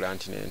 tugende tukola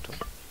antinento,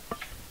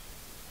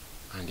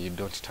 and you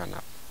don't turn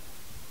up.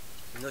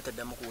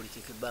 Notaddamu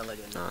kuwulikika ebbanga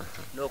lyonna.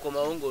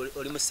 N'okomawo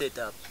ng'oli mu set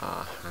up.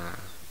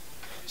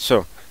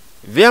 So,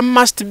 there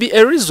must be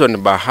a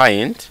reason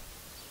behind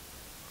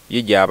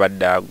ye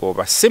abadde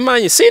agoba.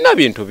 Simanyi, siina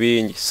bintu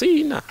bingi,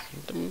 siina.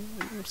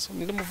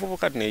 Ndi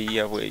muvubuka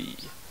neyiya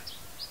bweyiya.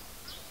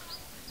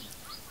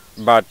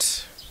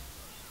 But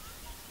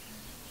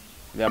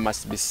there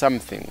must be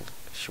something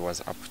she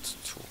was up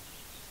to.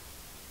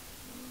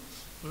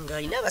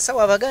 Nga ina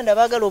abasawo Abaganda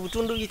baagala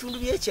obutundu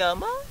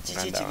byekyama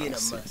kiki kigenda mu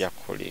maaso.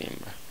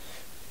 Yakulimba.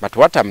 But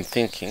what I'm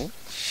thinking,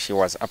 she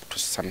was up to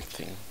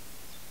something.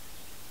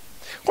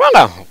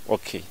 Kubanga,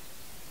 okay.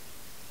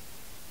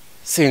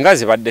 Singa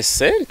zibadde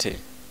ssente.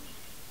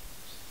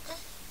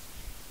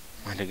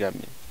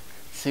 Mandigami.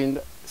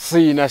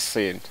 Siina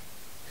ssente.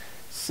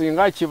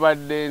 Singa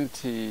kibadde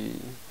nti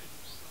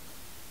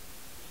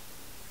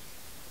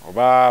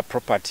oba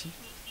property.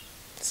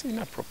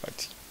 Siina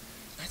property.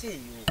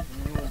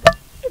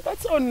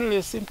 That's only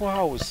a simple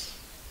house.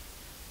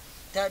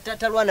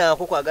 Talwana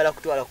kwagala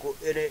kutwala ku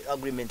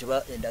agreement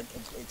ba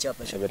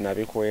chapa shabe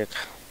nabikweka.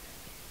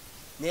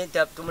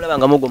 Nenta tumulaba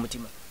nga mugo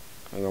mutima.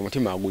 Nga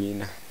mutima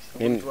aguyina.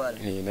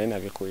 nina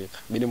bikuika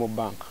biri mu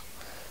banka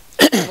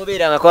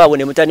mubeeranga kwabwe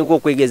ne mutandika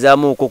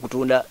okwegezaamu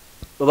okutunda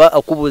oba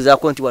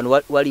okubuuzaako nti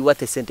wano wali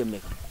wate sente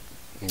mmeka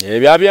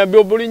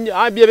ebyo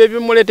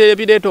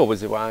bimuleeta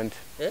obuzibu anti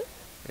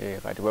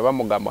kati bwe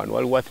bamugamba wano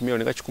wali worth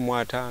million nga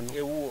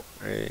 15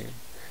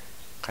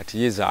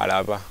 kati yeza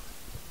alaba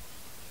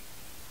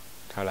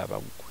talaba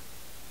gwe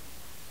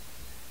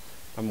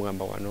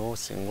bamugamba wano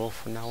singa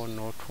ofunawo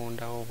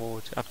n'otundawo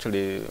booti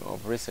actually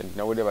of recent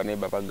nawulira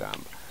baneiba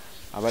bagamba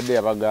abadde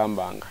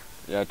yabagambanga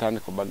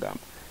yatandika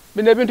obagamba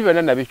bino ebintu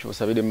byonna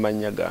nabikyusa biri mu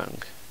mannya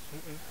gange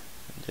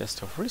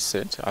just of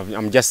recent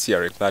I'm just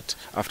hearing that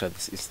after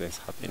this incident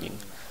happening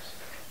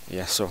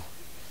so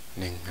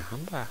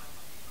nengamba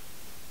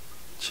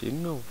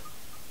kino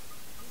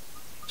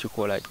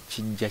kikola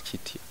kijja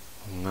kitya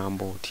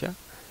ngamba otya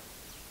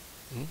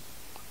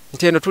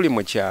nti eno tuli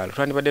mu kyalo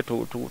twandibadde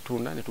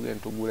tunda ne tugenda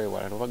tugula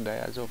ewala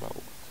nobagayaza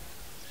obawo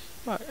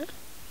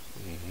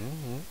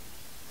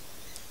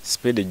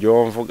speed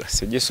gyonvuga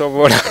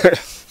sigisobola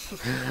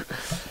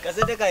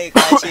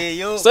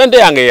sente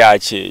yange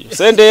yakyeyo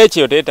sente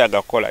yekyeyo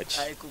teetaaga kukola ki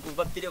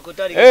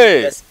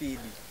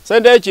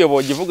sente yekyeyo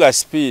bw'ogivuga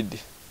speed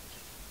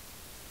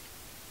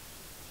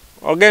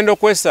ogenda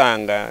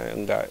okwesanga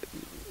nga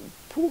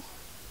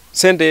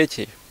sente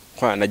yekyeyo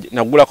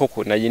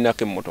nagulako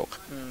nayinako emmotoka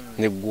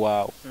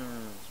neggwawo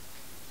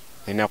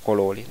nainako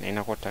looli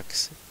nainako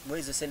taxi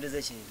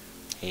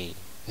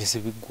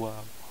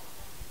nezibiggwawo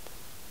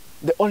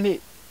the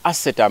only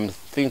asset I'm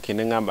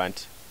thinking ngamba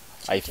nti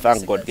I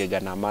thank God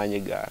gegana amaanyi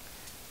gange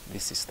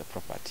this is the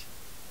property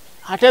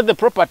ate the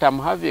property I'm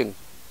having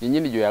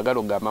nyinyi gyoyagala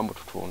ogamba mbu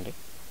tutunde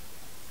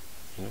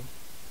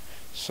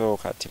so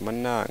kati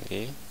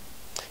mannange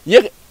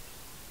ye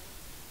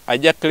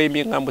ajja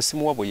claiming ngambo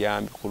simuwa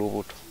buyambi ku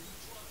lubuto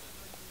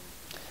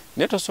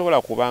naye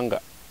tosobola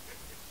kubanga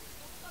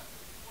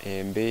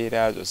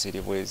embeera zo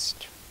ziri bwe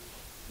zityo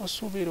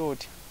osuubira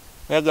otya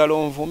oyagala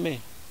onvume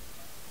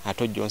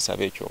ate ojja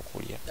onsaba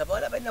ekyokulya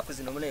abawala balina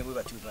kuzina munaye bwe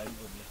batyo bali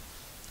bonna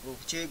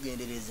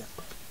okukyegendereza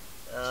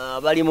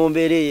bali mu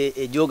mbeera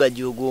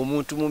ejoogajoga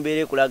omuntu mu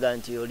mbeera ekulaga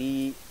nti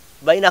oli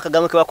balina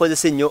akagambo ke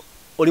bakozesa ennyo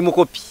oli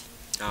mukopi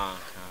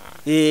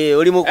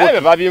oli mukopi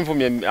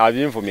abinvumye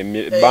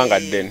ebbanga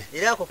ddene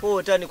era ako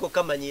kootandika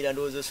okamanyiira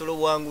ndowooza osobola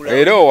obwangula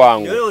era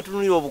owangu naye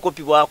otunulira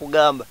obukopi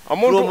bwakugamba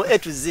from A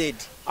to Z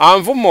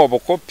anvuma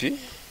obukopi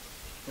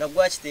nga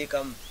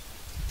gwakiteekamu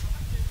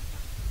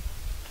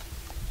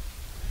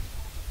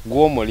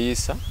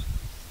gw'omuliisa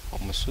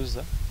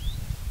omusuza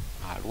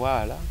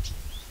alwala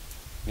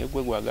naye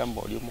gwe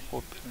gwagamba oli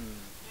omukopi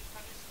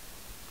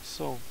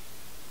so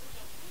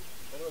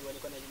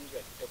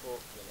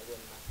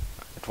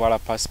twala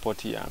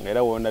passport yange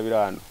era wondabira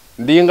wano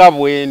ndinga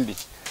bwendi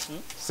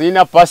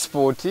sina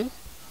passport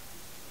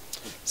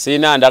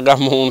sina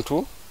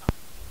ndagamuntu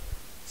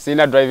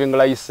sina driving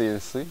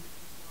license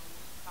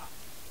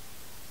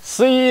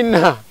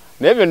sina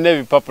nebyo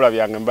nebipapula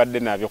byange mbadde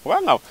nabyo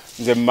kubanga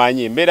nze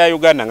mmanyi embeera ya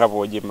Uganda nga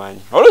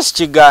bw'ogimanyi oluusi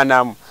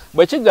kigaanamu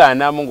bwe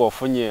kigaanamu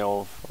ng'ofunye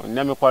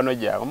olina mikwano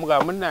gyawe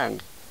omugamba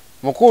munnange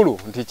mukulu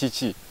nti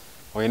kiki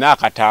olina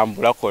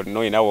akatambula konna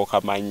olina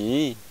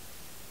wookamanyi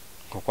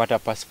okwata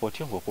passport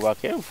yo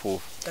ng'okubako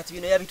enfuufu kati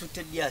bino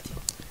yabitutte ddi ati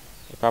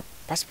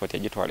passport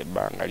yagitwala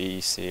ebbanga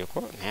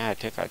liyiseeko naye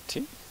ate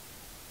kati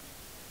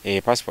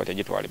passport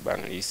yagitwala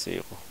ebbanga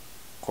liyiseeko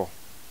ko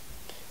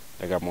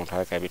daga muntu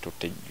aleka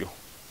yabitutte jjo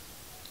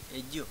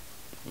ejjo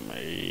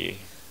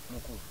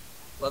mukulu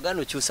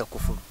wagano kyusa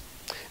kufulu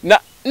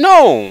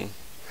no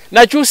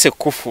nakyuse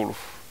kufulu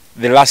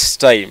the last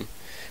time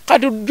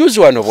kati juzi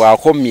wano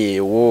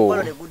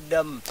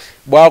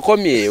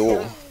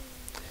bwakomyewo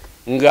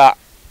nga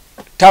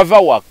tava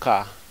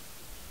waka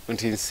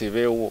nti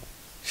nsibewo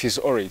she's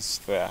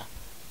always there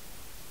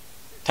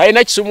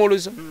talina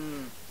kisumuluzo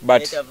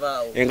but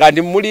nga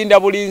ndi mulinda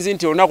bulinzi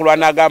nti olunaku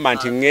lwanagamba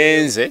nti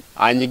ngenze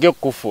anyige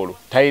kufulu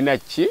talina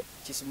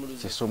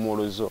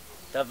kisumuluzo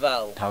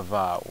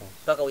tavaawo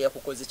paka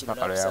uyakukoze kino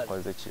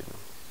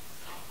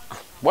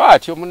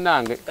bwatyo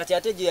munnange kati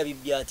ate gye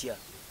yabibya atya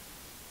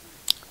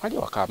wali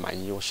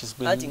wakamanyiwo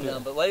ati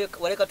ngamba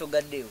waleka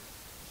togaddeyo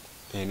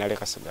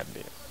naleka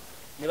sigaddeyo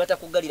ne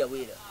batakugalira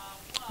bwera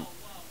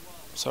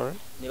sorry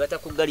ne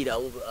batakugalira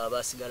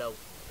abasigalawo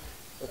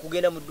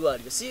okugenda mu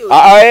ddwaliro si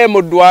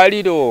mu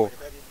ddwaliro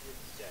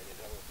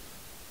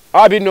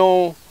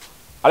bino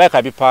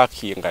aleka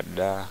bipakinga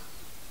dda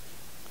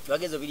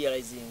bagezo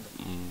realizing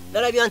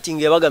nalabya nti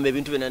ngebagamba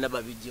ebintu byonna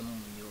nababijjemu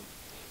mu nyumba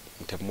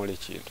ntemule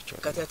kintu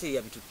kyonna kati ate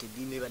yabitutte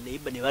dime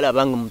baneiba ne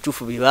balabanga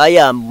mutufu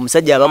bibayamba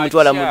omusajja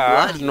abamutwala mu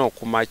ddwaliro no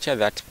kumacha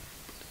that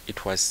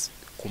it was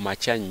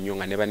kumacha nnyo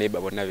nga ne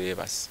baneiba bonna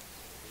beebase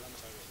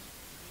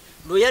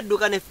lo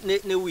yadduka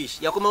ne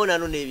wish yakomawo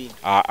nano n'ebintu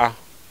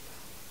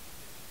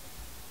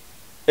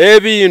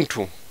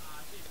ebintu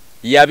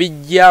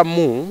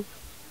yabijjamu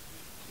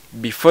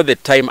before the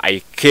time I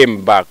came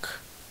back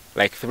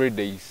like 3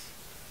 days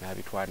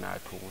nabitwana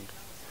atunda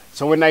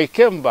so when I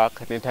came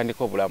back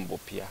nentandika obulamu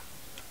bupya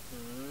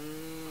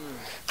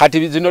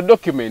kati zino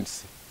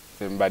documents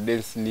mbadde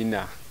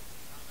nsinina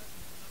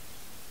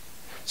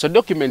So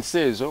documents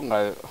ezo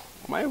nga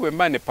omanyi bwe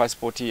mba ne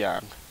passport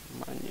yange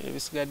manya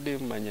ebisigadde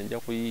manya nja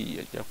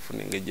kuyiiya nja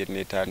kufuna engeri gye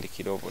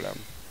neetandikira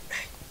obulamu.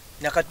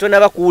 Nakatona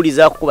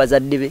bakuwuliza kukubaza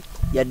ddebe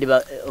yadde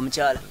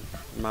omukyala.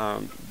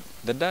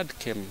 The dad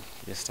came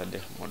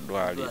yesterday mu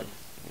ddwaliro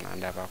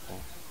ngandabako.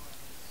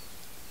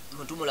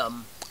 Muntu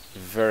mulamu.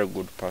 Very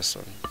good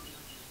person.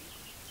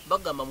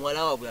 Bagamba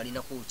muwala waabwe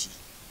alina kuki.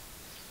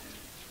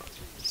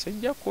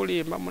 Sijja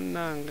kulimba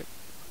munnange.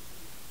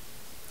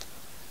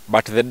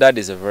 But the dad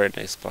is a very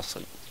nice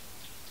person.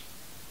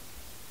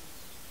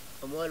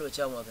 Omuwala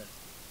okyamwagala.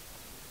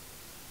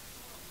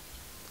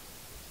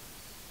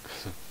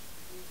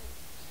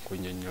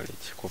 Kunyonyola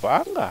ki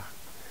kubanga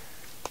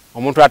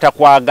omuntu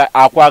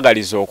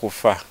akwagaliza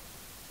okufa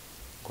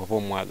ngoba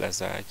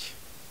omwagaza ki.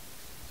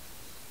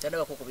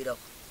 Tandaba kukubirako.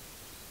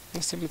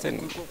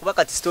 Kuba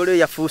kati story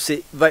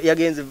yafuuse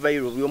yagenze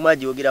viral buli omu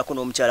agyogerako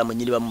n'omukyala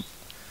mwennyini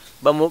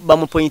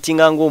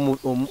bamupointinga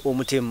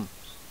ng'omutemu.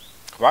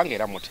 Kubanga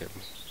era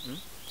mutemu.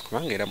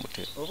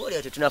 Oba oli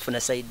ate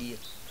tunafuna side ye.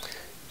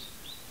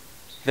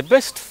 The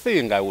best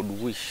thing I would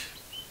wish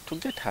to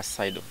get her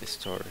side of the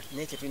story.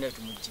 Naye tetulina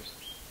tumujje.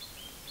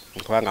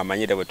 Kubanga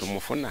amanyire bwe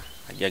tumufuna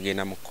ajja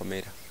genda mu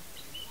kkomera.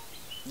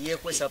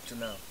 Yeekwesa up to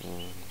now.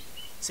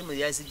 Simu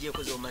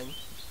yazijjeko z'omanyi.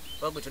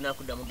 Wabwe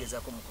tunakuddamu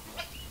gezaako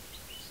mukuba.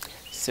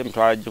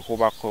 Simutwala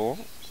gikubako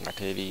nga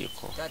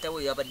teriiko. Taata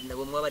we yabadde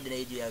nawe mwabadde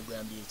naye gye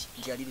yagambye eki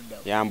nti ali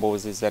luddawo.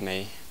 Yambuuzizza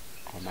naye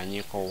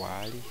omanyiko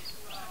waali.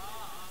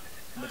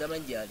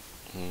 Mutamanyi gyali.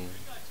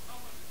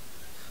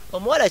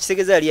 Omuwala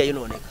akitegeza yali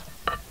yayonooneka.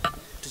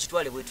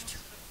 Tukitwale bwe tutyo.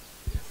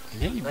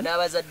 Nga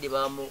n'abazadde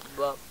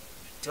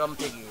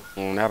tebamutegeera.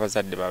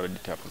 N'abazadde babadde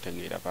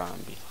tebamutegeera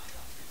bambi.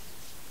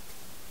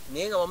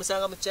 Naye nga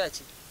bamusanga mu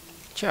kyaki.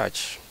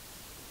 Kyaki.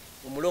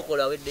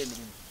 Omulokola awedde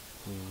emirimu.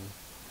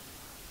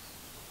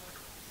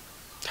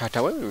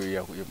 Taata we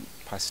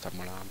pasita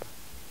mulamba.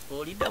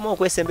 Oliddamu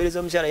okwesembereza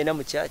omukyala yena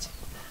mu kyaki.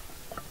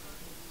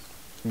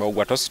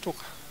 Bw'ogwa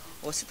tosituka.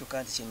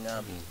 Osituka nti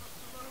kyeŋŋamba.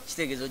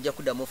 Kitegeeza ojja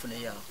kuddamu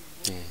ofune yaawo.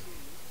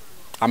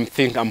 I'm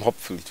thinking.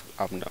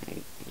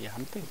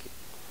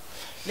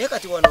 Naye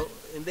kati wano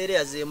embeera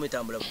yazeemu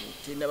etambula bulungi.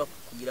 Tulina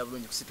kugira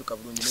bulungi kusituka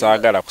bulungi.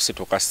 Saagala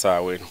kusituka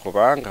ssaawa eno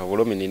kubanga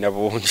bulumi nina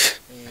bungi.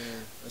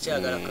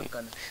 Okyagala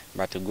kakkana.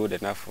 But good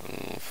enough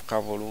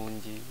nfuka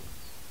bulungi.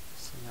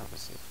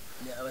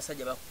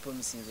 Abasajja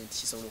bakupromisinze nti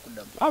kisobola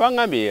okuddamu.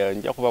 Abangambye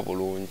nja kuba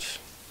bulungi.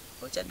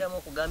 Okyaddamu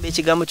okugamba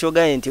ekigambo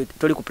ky'ogaye nti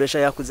toli ku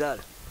pressure ya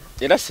kuzaala.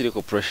 Era siri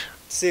ku pressure.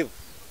 Sibu.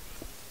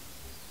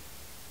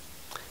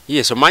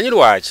 Yes, omanyi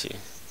lwaki?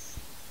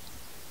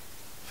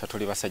 Ffe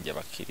tuli basajja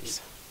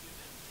bakkiriza.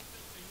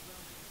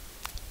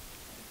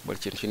 Buli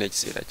kintu kirina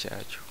ekiseera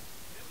kyakyo.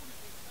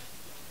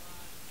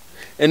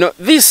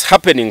 This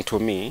happening to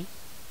me,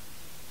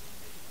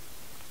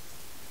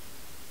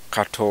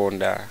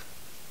 Katonda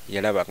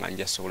yalaba nga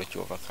nja sobola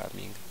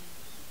overcoming.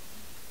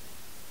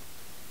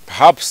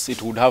 Perhaps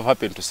it would have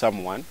happened to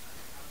someone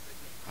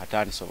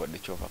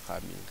atandsobodde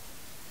overcoming.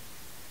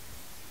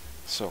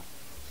 So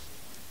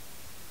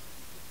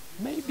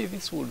maybe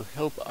this will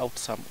help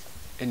out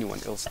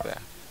anyone else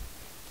there.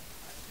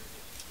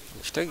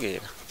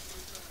 Kitegeera.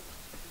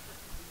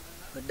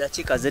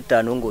 Eddakiika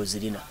z'ettaano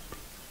ng'ozirina.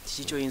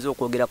 Kiki ky'oyinza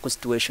okwogera ku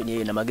situation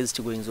eyo n'amagezi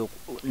ki g'oyinza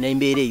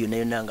n'embeera eyo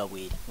nayo nanga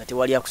bw'eri nga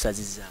tewali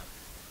akusazizaamu.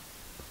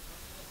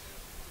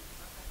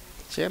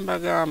 Kye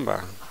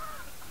mbagamba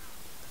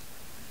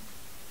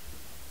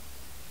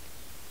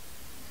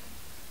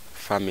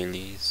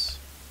families,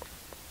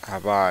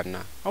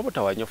 abaana,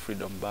 obutawa nnyo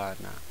freedom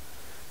baana.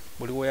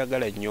 Buli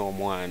woyagala nnyo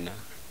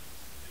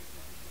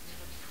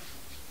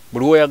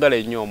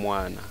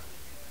omwana.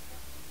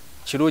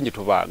 Kirungi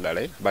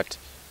tubaagale, but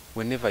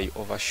whenever you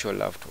overshow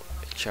love to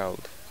a child,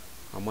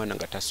 omwana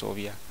nga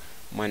tasobya,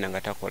 omwana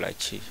nga takola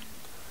ki,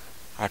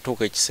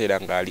 atuuka ekiseera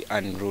ng'ali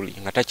unruly,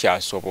 nga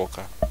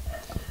takyasoboka.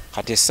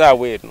 Kati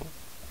essaawa eno,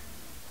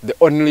 the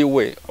only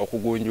way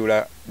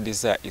okugunjula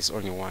desire is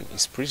only one,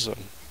 is prison.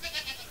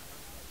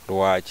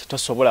 Lwaki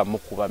tosobola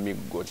mukuba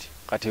miggo nti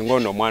kati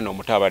ng'ono omwana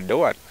omuto abadde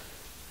wano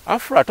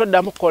afula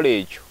toddamu kukola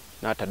ekyo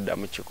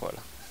n'ataddamu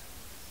kikola.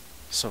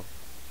 So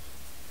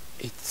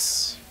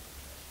it's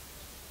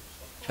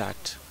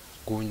that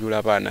gunjula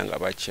abaana nga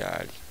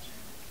bakyali.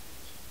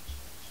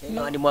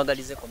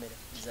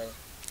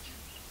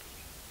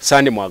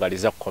 Sandi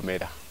mwagaliza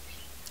kukomera.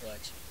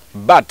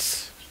 But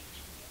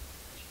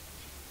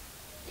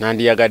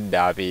nandiyagadde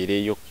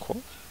abeereyokko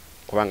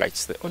kubanga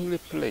it's the only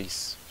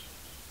place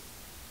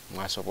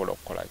mwasobola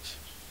okukola ki.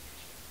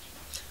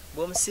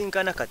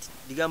 Bw'omusinkana kati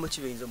bigambo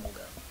ki by'oyinza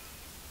omugamba?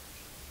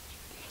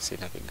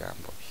 Sina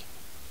bigambo bye.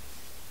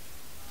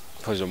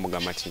 Mpozi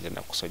omugamba nti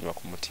ngenda kusonyiwa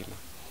ku mutima.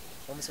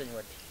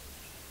 Omusonyiwadde?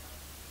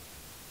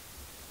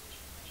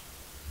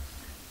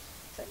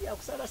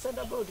 Yakusala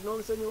Thunderbolt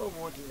n'omusonyiwa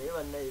obwoti naye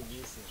bannaye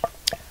byese.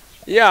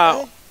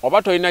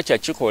 Oba tolina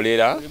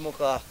kyakikolera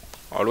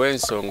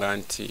olw'ensonga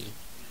nti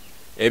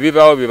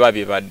ebibaawo biba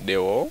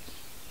bibaddewo.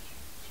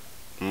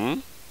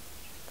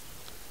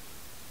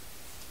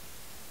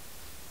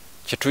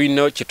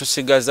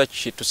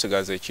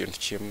 Kitusigaza ekintu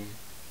kimu.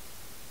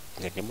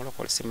 Ndi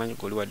mulokole simanyi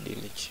goli wa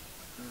ddiini ki.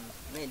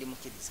 Ndi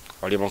mukkiriza.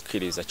 Oli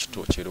mukkiriza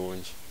kitu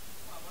kirungi.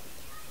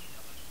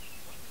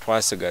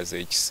 Twasigaza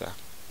ekisa.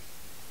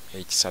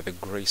 Ekisa the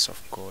grace of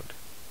God.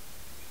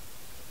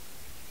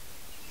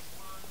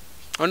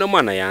 Ono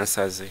mwana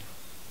yansaze.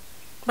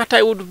 But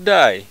I would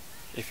die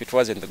if it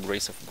wasn't the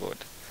grace of God.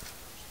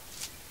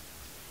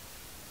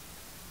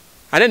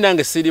 Ane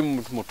nange siri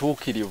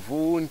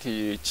mutuukirivu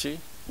nti ki.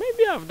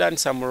 Maybe I've done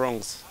some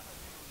wrongs.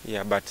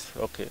 Yeah, but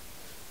okay.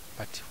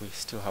 But we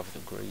still have the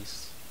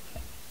grace.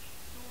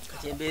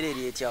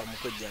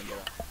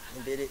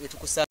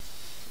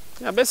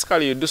 Yeah,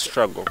 basically you do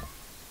struggle.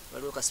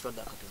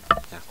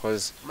 Yeah,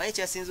 cause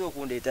Maicha sinzo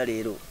okundeeta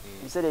leero.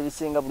 Bisere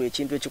ebisinga buli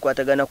ekintu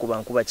ekikwatagana ku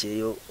bankuba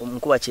Kyeyo,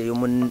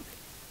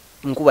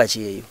 Nkuba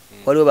Kyeyo.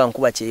 Waliwo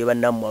bankuba Kyeyo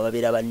bannammwe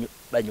ababeera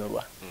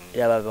banyolwa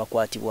era baba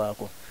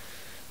bakwatibwako.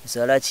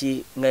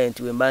 Salaki ngaye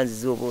nti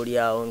wembanzi zoba oli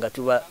awo nga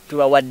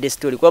tuba wadde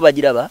story kuba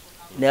bagiraba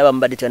naye abamu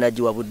badde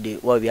tanagiwa budde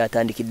waba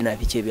byatandikidde na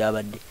biki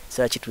ebyabadde.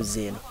 Salaki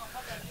tuzze eno.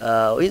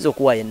 Oyinza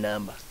okuwaayo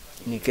ennamba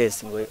in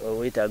case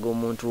weetaaga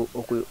omuntu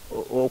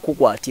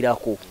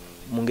okukwatirako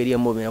mu ngeri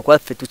emubi.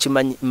 Nakwaffe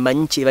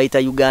tukimanyi kye bayita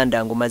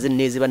Uganda ng'omaze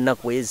nneezi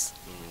bannakwezi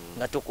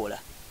nga tokola.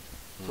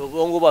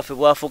 Obwongo bwaffe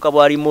bwafuuka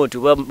bwa remote,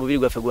 mubiri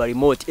gwaffe gwa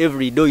remote.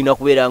 Every day olina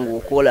okubeera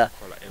ng'okola.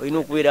 Olina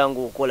okubeera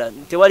ng'okola.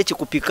 Tewali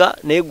kikupika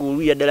naye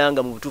guluya ddala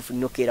nga mu butuufu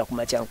nnyo keera ku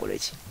makya nkola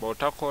ki.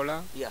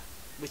 bw'otakola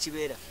bwe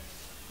kibeera.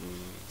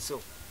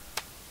 So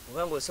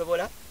oba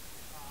ng'osobola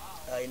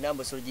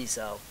ennamba osobola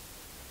giyisaawo.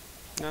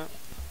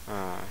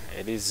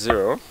 It is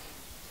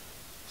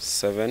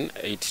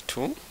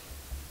 0782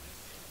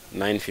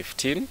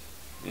 915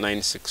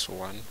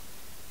 961.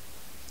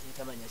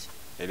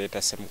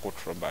 Eleta Semkut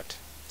Robert.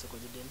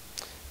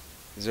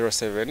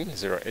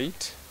 0708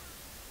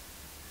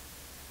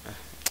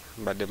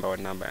 bademba wa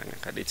namba yange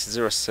kadi it's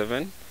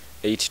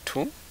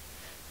 0782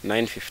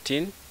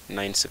 915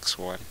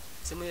 961.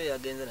 Simu yo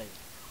yagenza nayo.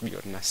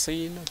 Byonna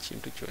sina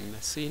kintu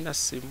kyonna sina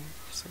simu.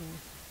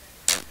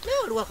 Naye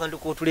waliwo akantu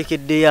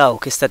k'otulekedde awo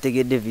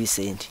kesitategedde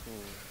Vicent.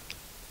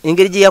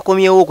 Engeri gye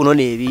yakomyewo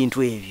okunona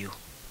ebintu ebyo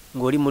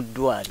ng'oli mu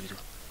ddwaliro.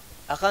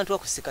 Akantu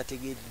ako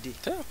sikategedde.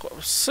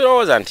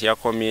 Sirowooza nti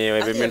yakomyewo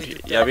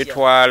ebintu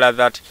yabitwala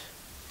that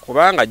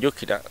kubanga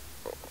jjukira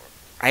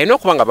alina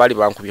okuba nga baali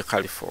bankubye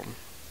caliform.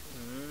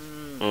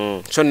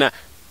 So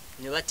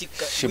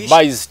she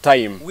buys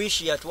time.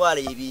 Wish yatwala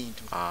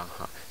ebintu.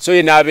 So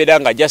ye n'abeera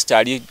nga just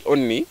ali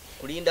only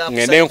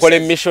ngende nkola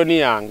mission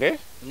yange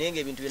nenge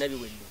ebintu byonna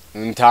biwedde.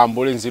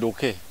 Ntambule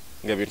nziruke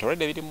ng'ebintu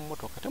olwedde biri mu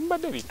motoka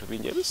temubadde ebintu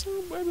bingi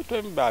ebisimbu ebitu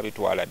ebimu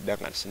baabitwala dda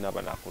nga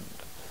sinaba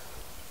nakudda.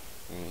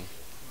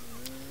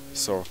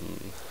 So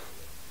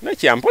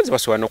nekyampozi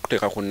basobola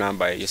n'okuteeka ku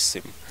nnamba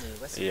y'essimu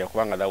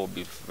kubanga that would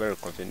be very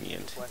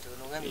convenient.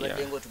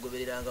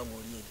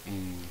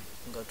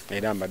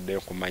 Era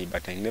mbaddeyo kumanyi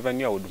but I never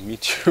knew I would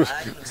meet you.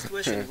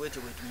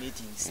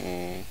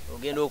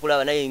 Ogenda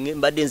okulaba naye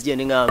mbadde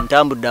nzigende nga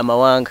ntambudde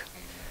amawanga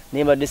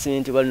naye mbadde simanyi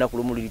nti balina ku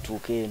lumu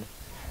lituuka eno.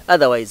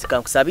 Otherwise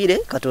kankusabire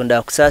Katonda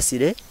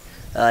akusaasire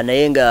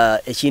naye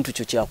nga ekintu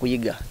kyo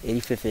kyakuyiga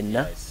eri ffe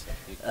ffenna.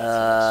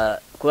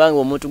 Kubanga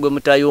omuntu gwe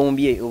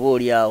mutayombye oba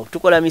oli awo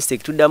tukola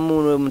mistake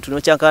tuddamu omuntu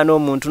n'okyankana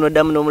omuntu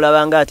n'oddamu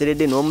n'omulaba nga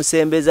ateredde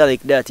n'omusembeza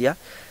like that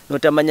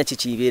n'otamanya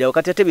kikiibeerawo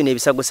kati ate bino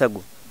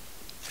ebisagosago.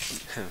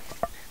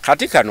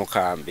 Kati kano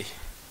kambi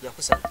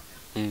yakusala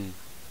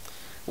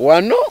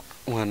wano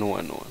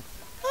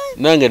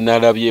nange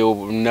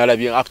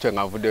nalabye actually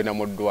nga nvuddeyo na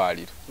mu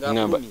ddwaliro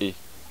ngamba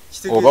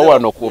oba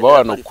wano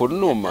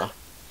kunnuma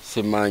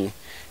simanyi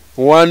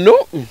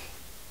wano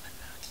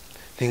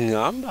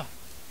ngamba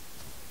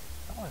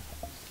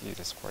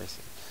Jesus Christ.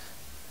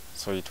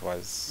 So it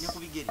was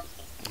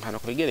hano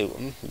kubigere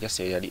just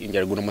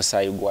yali guno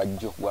musayi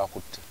gwajjo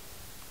gwakutte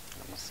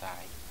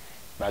musayi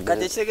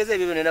kati ekitegeeza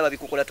ebyo byonna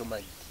babikukola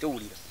tomanyi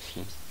towulira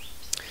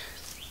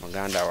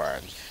muganda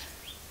wange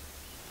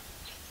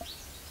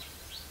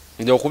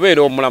ndio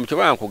okubeera omulamu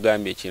kyobanga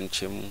nkugambye ekintu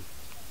kimu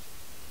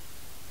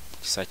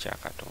kisa kya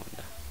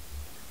Katonda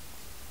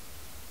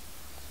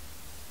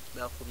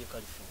nakubye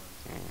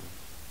California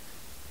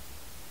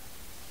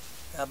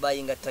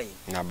abayinga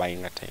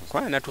time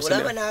kwa natusema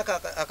olaba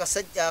naka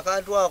akasajja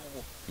akantu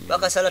ako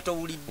bakasala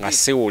towulidde nga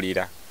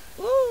siwulira.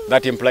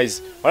 That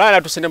implies wala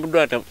natusene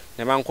budwa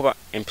ne bankuba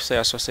empisa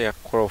ya sose ya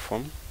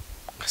chloroform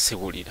nga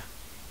siwulira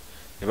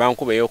ne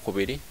bankuba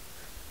eyokubiri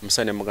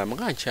musane mugamba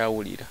nga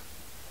nkyawulira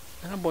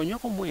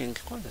nambonyako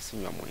mwenge kwanza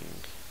sinywa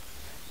mwenge.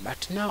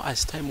 But now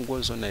as time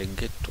goes on I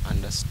get to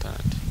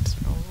understand it.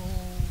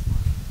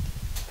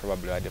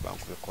 Probably wade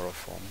bankube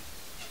chloroform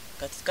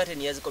kati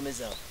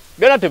niyazikomeza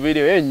byonna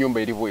tebiriyo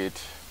ennyumba eri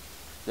bweti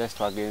just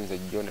twagenze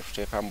jjo ne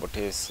tuteeka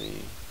mbotesi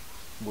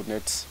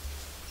bunet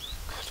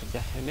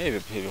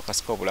nebyo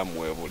kasika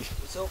obulamu webuli.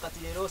 So kati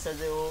leero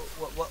osazeewo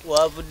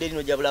wavudde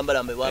lino gya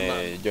bulambalambe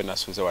bwama jjo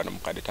nasuuze wano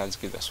mukadde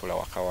tanzikiza sula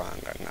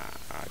wakawanga nga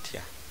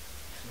atya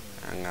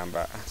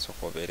aŋŋamba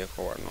soka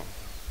obeereko wano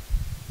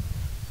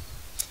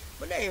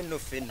munaye nno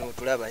ffenno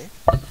tulaba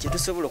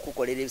kyetusobola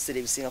okukolera ebiseera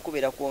ebisinga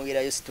kubeera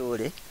kwongerayo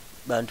sitole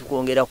bantu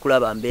kwongera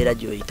kulaba mbeera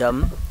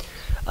gy'oyitamu.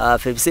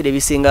 Ffe ebiseera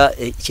ebisinga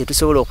kye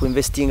tusobola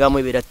okuinvestingamu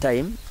ebeera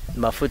time,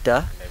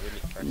 mafuta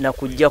na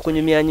kujja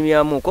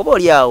kunyumyanyumyamu koba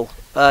oli awo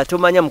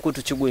tomanya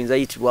mukutu kiguyinza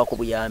yitibwako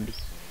buyambi.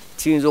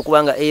 Kiyinza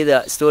okuba nga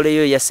either story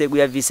yo yasegu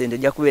ya Vicent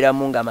ejja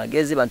kubeeramu nga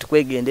amagezi bantu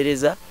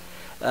kwegendereza.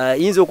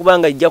 Yinza okuba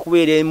nga ijja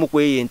kubeera emu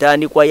kweyo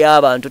entandikwa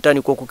y'abantu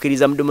tandika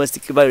okukkiriza mu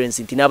domestic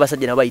violence nti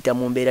n'abasajja nabo bayita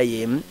mu mbeera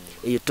y'emu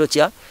eyo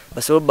tokya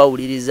basobola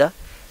bawuliriza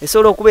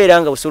esobola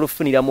okubeera nga busobola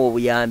okufuniramu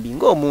obuyambi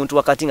ng'omuntu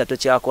wakati nga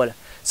tokyakola.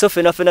 So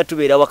fena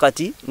tubeera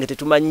wakati nga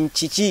tetumanyi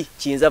kiki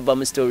kiyinza va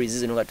mu stories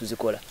zino nga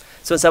tuzikola.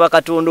 So nsaba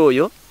Katonda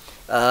oyo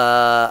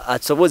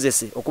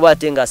atusobozese okuba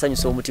ate nga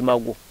asanyusa omutima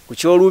gwo ku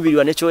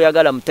kyoluubirwa ne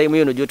kyoyagala mu time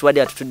yono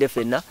gy'otuwadde atutudde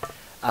ffenna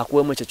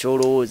akuwemu ekyo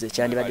kyolowooza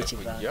ekyandibadde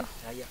kivanga.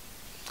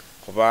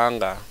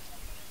 Kubanga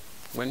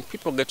when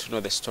people get to know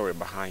the story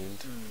behind,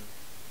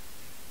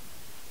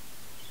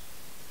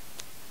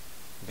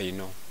 they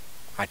know.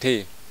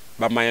 Ate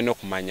bamanya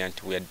n'okumanya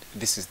nti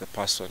this is the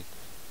person.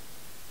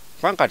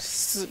 Kubanga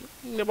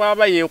ne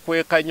bwaba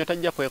yeekweka nnyo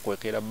tajja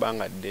kwekwekera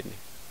bbanga ddene.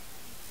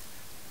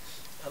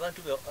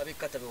 Abantu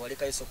abekata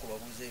bewaleka yeso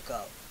kubabuzeeko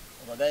awo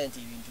obagaye nti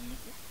ebintu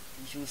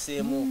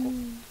bikyuseemuuko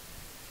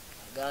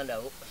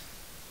aganda bo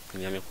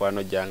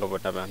mikwano gyange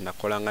bonna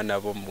nakolanga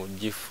nabo mu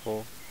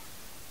gifo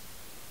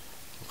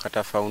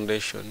Kata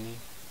Foundation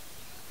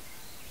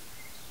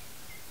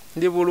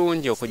ndi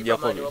bulungi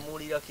okujjako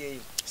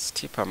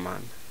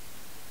Stipaman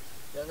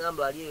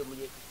yangamba ali mu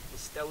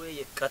sitawe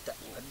ye kata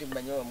adi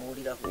manyo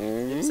amulira ko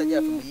musajja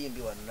afu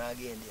muyimbi wano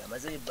nagende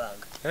amaze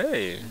ibanga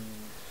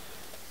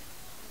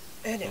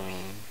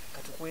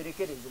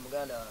katukwerekereze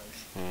muganda wange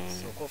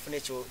soko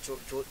fune cho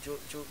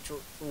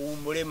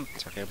umulemu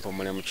chakempo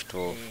mulemu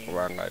kitofu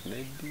kubanga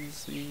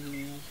nebisi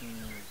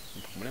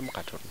mulemu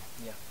katono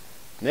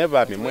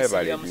neba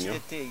mimwebale nnyo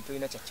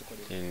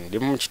ndi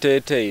mu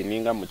kiteeteeyi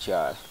ninga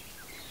mukyala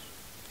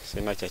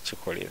sina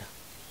kyakikolera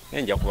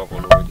nenja kuba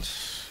bulungi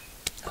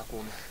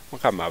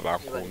Mukama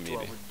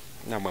abankuumire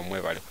namwe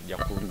mwebale kujja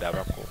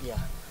kundabako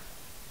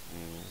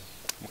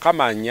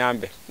Mukama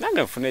anyambe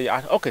nange nfune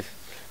okay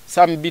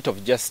some bit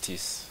of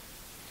justice.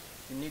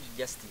 You need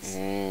justice.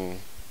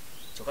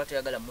 Chokato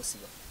yagala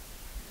musiba.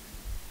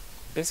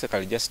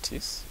 Basically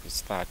justice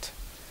is that.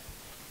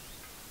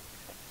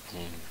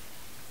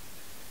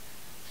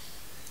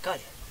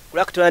 Kale.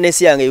 Kula kutona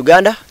nesi yange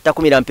Uganda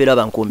takumira mpera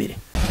bankuumire.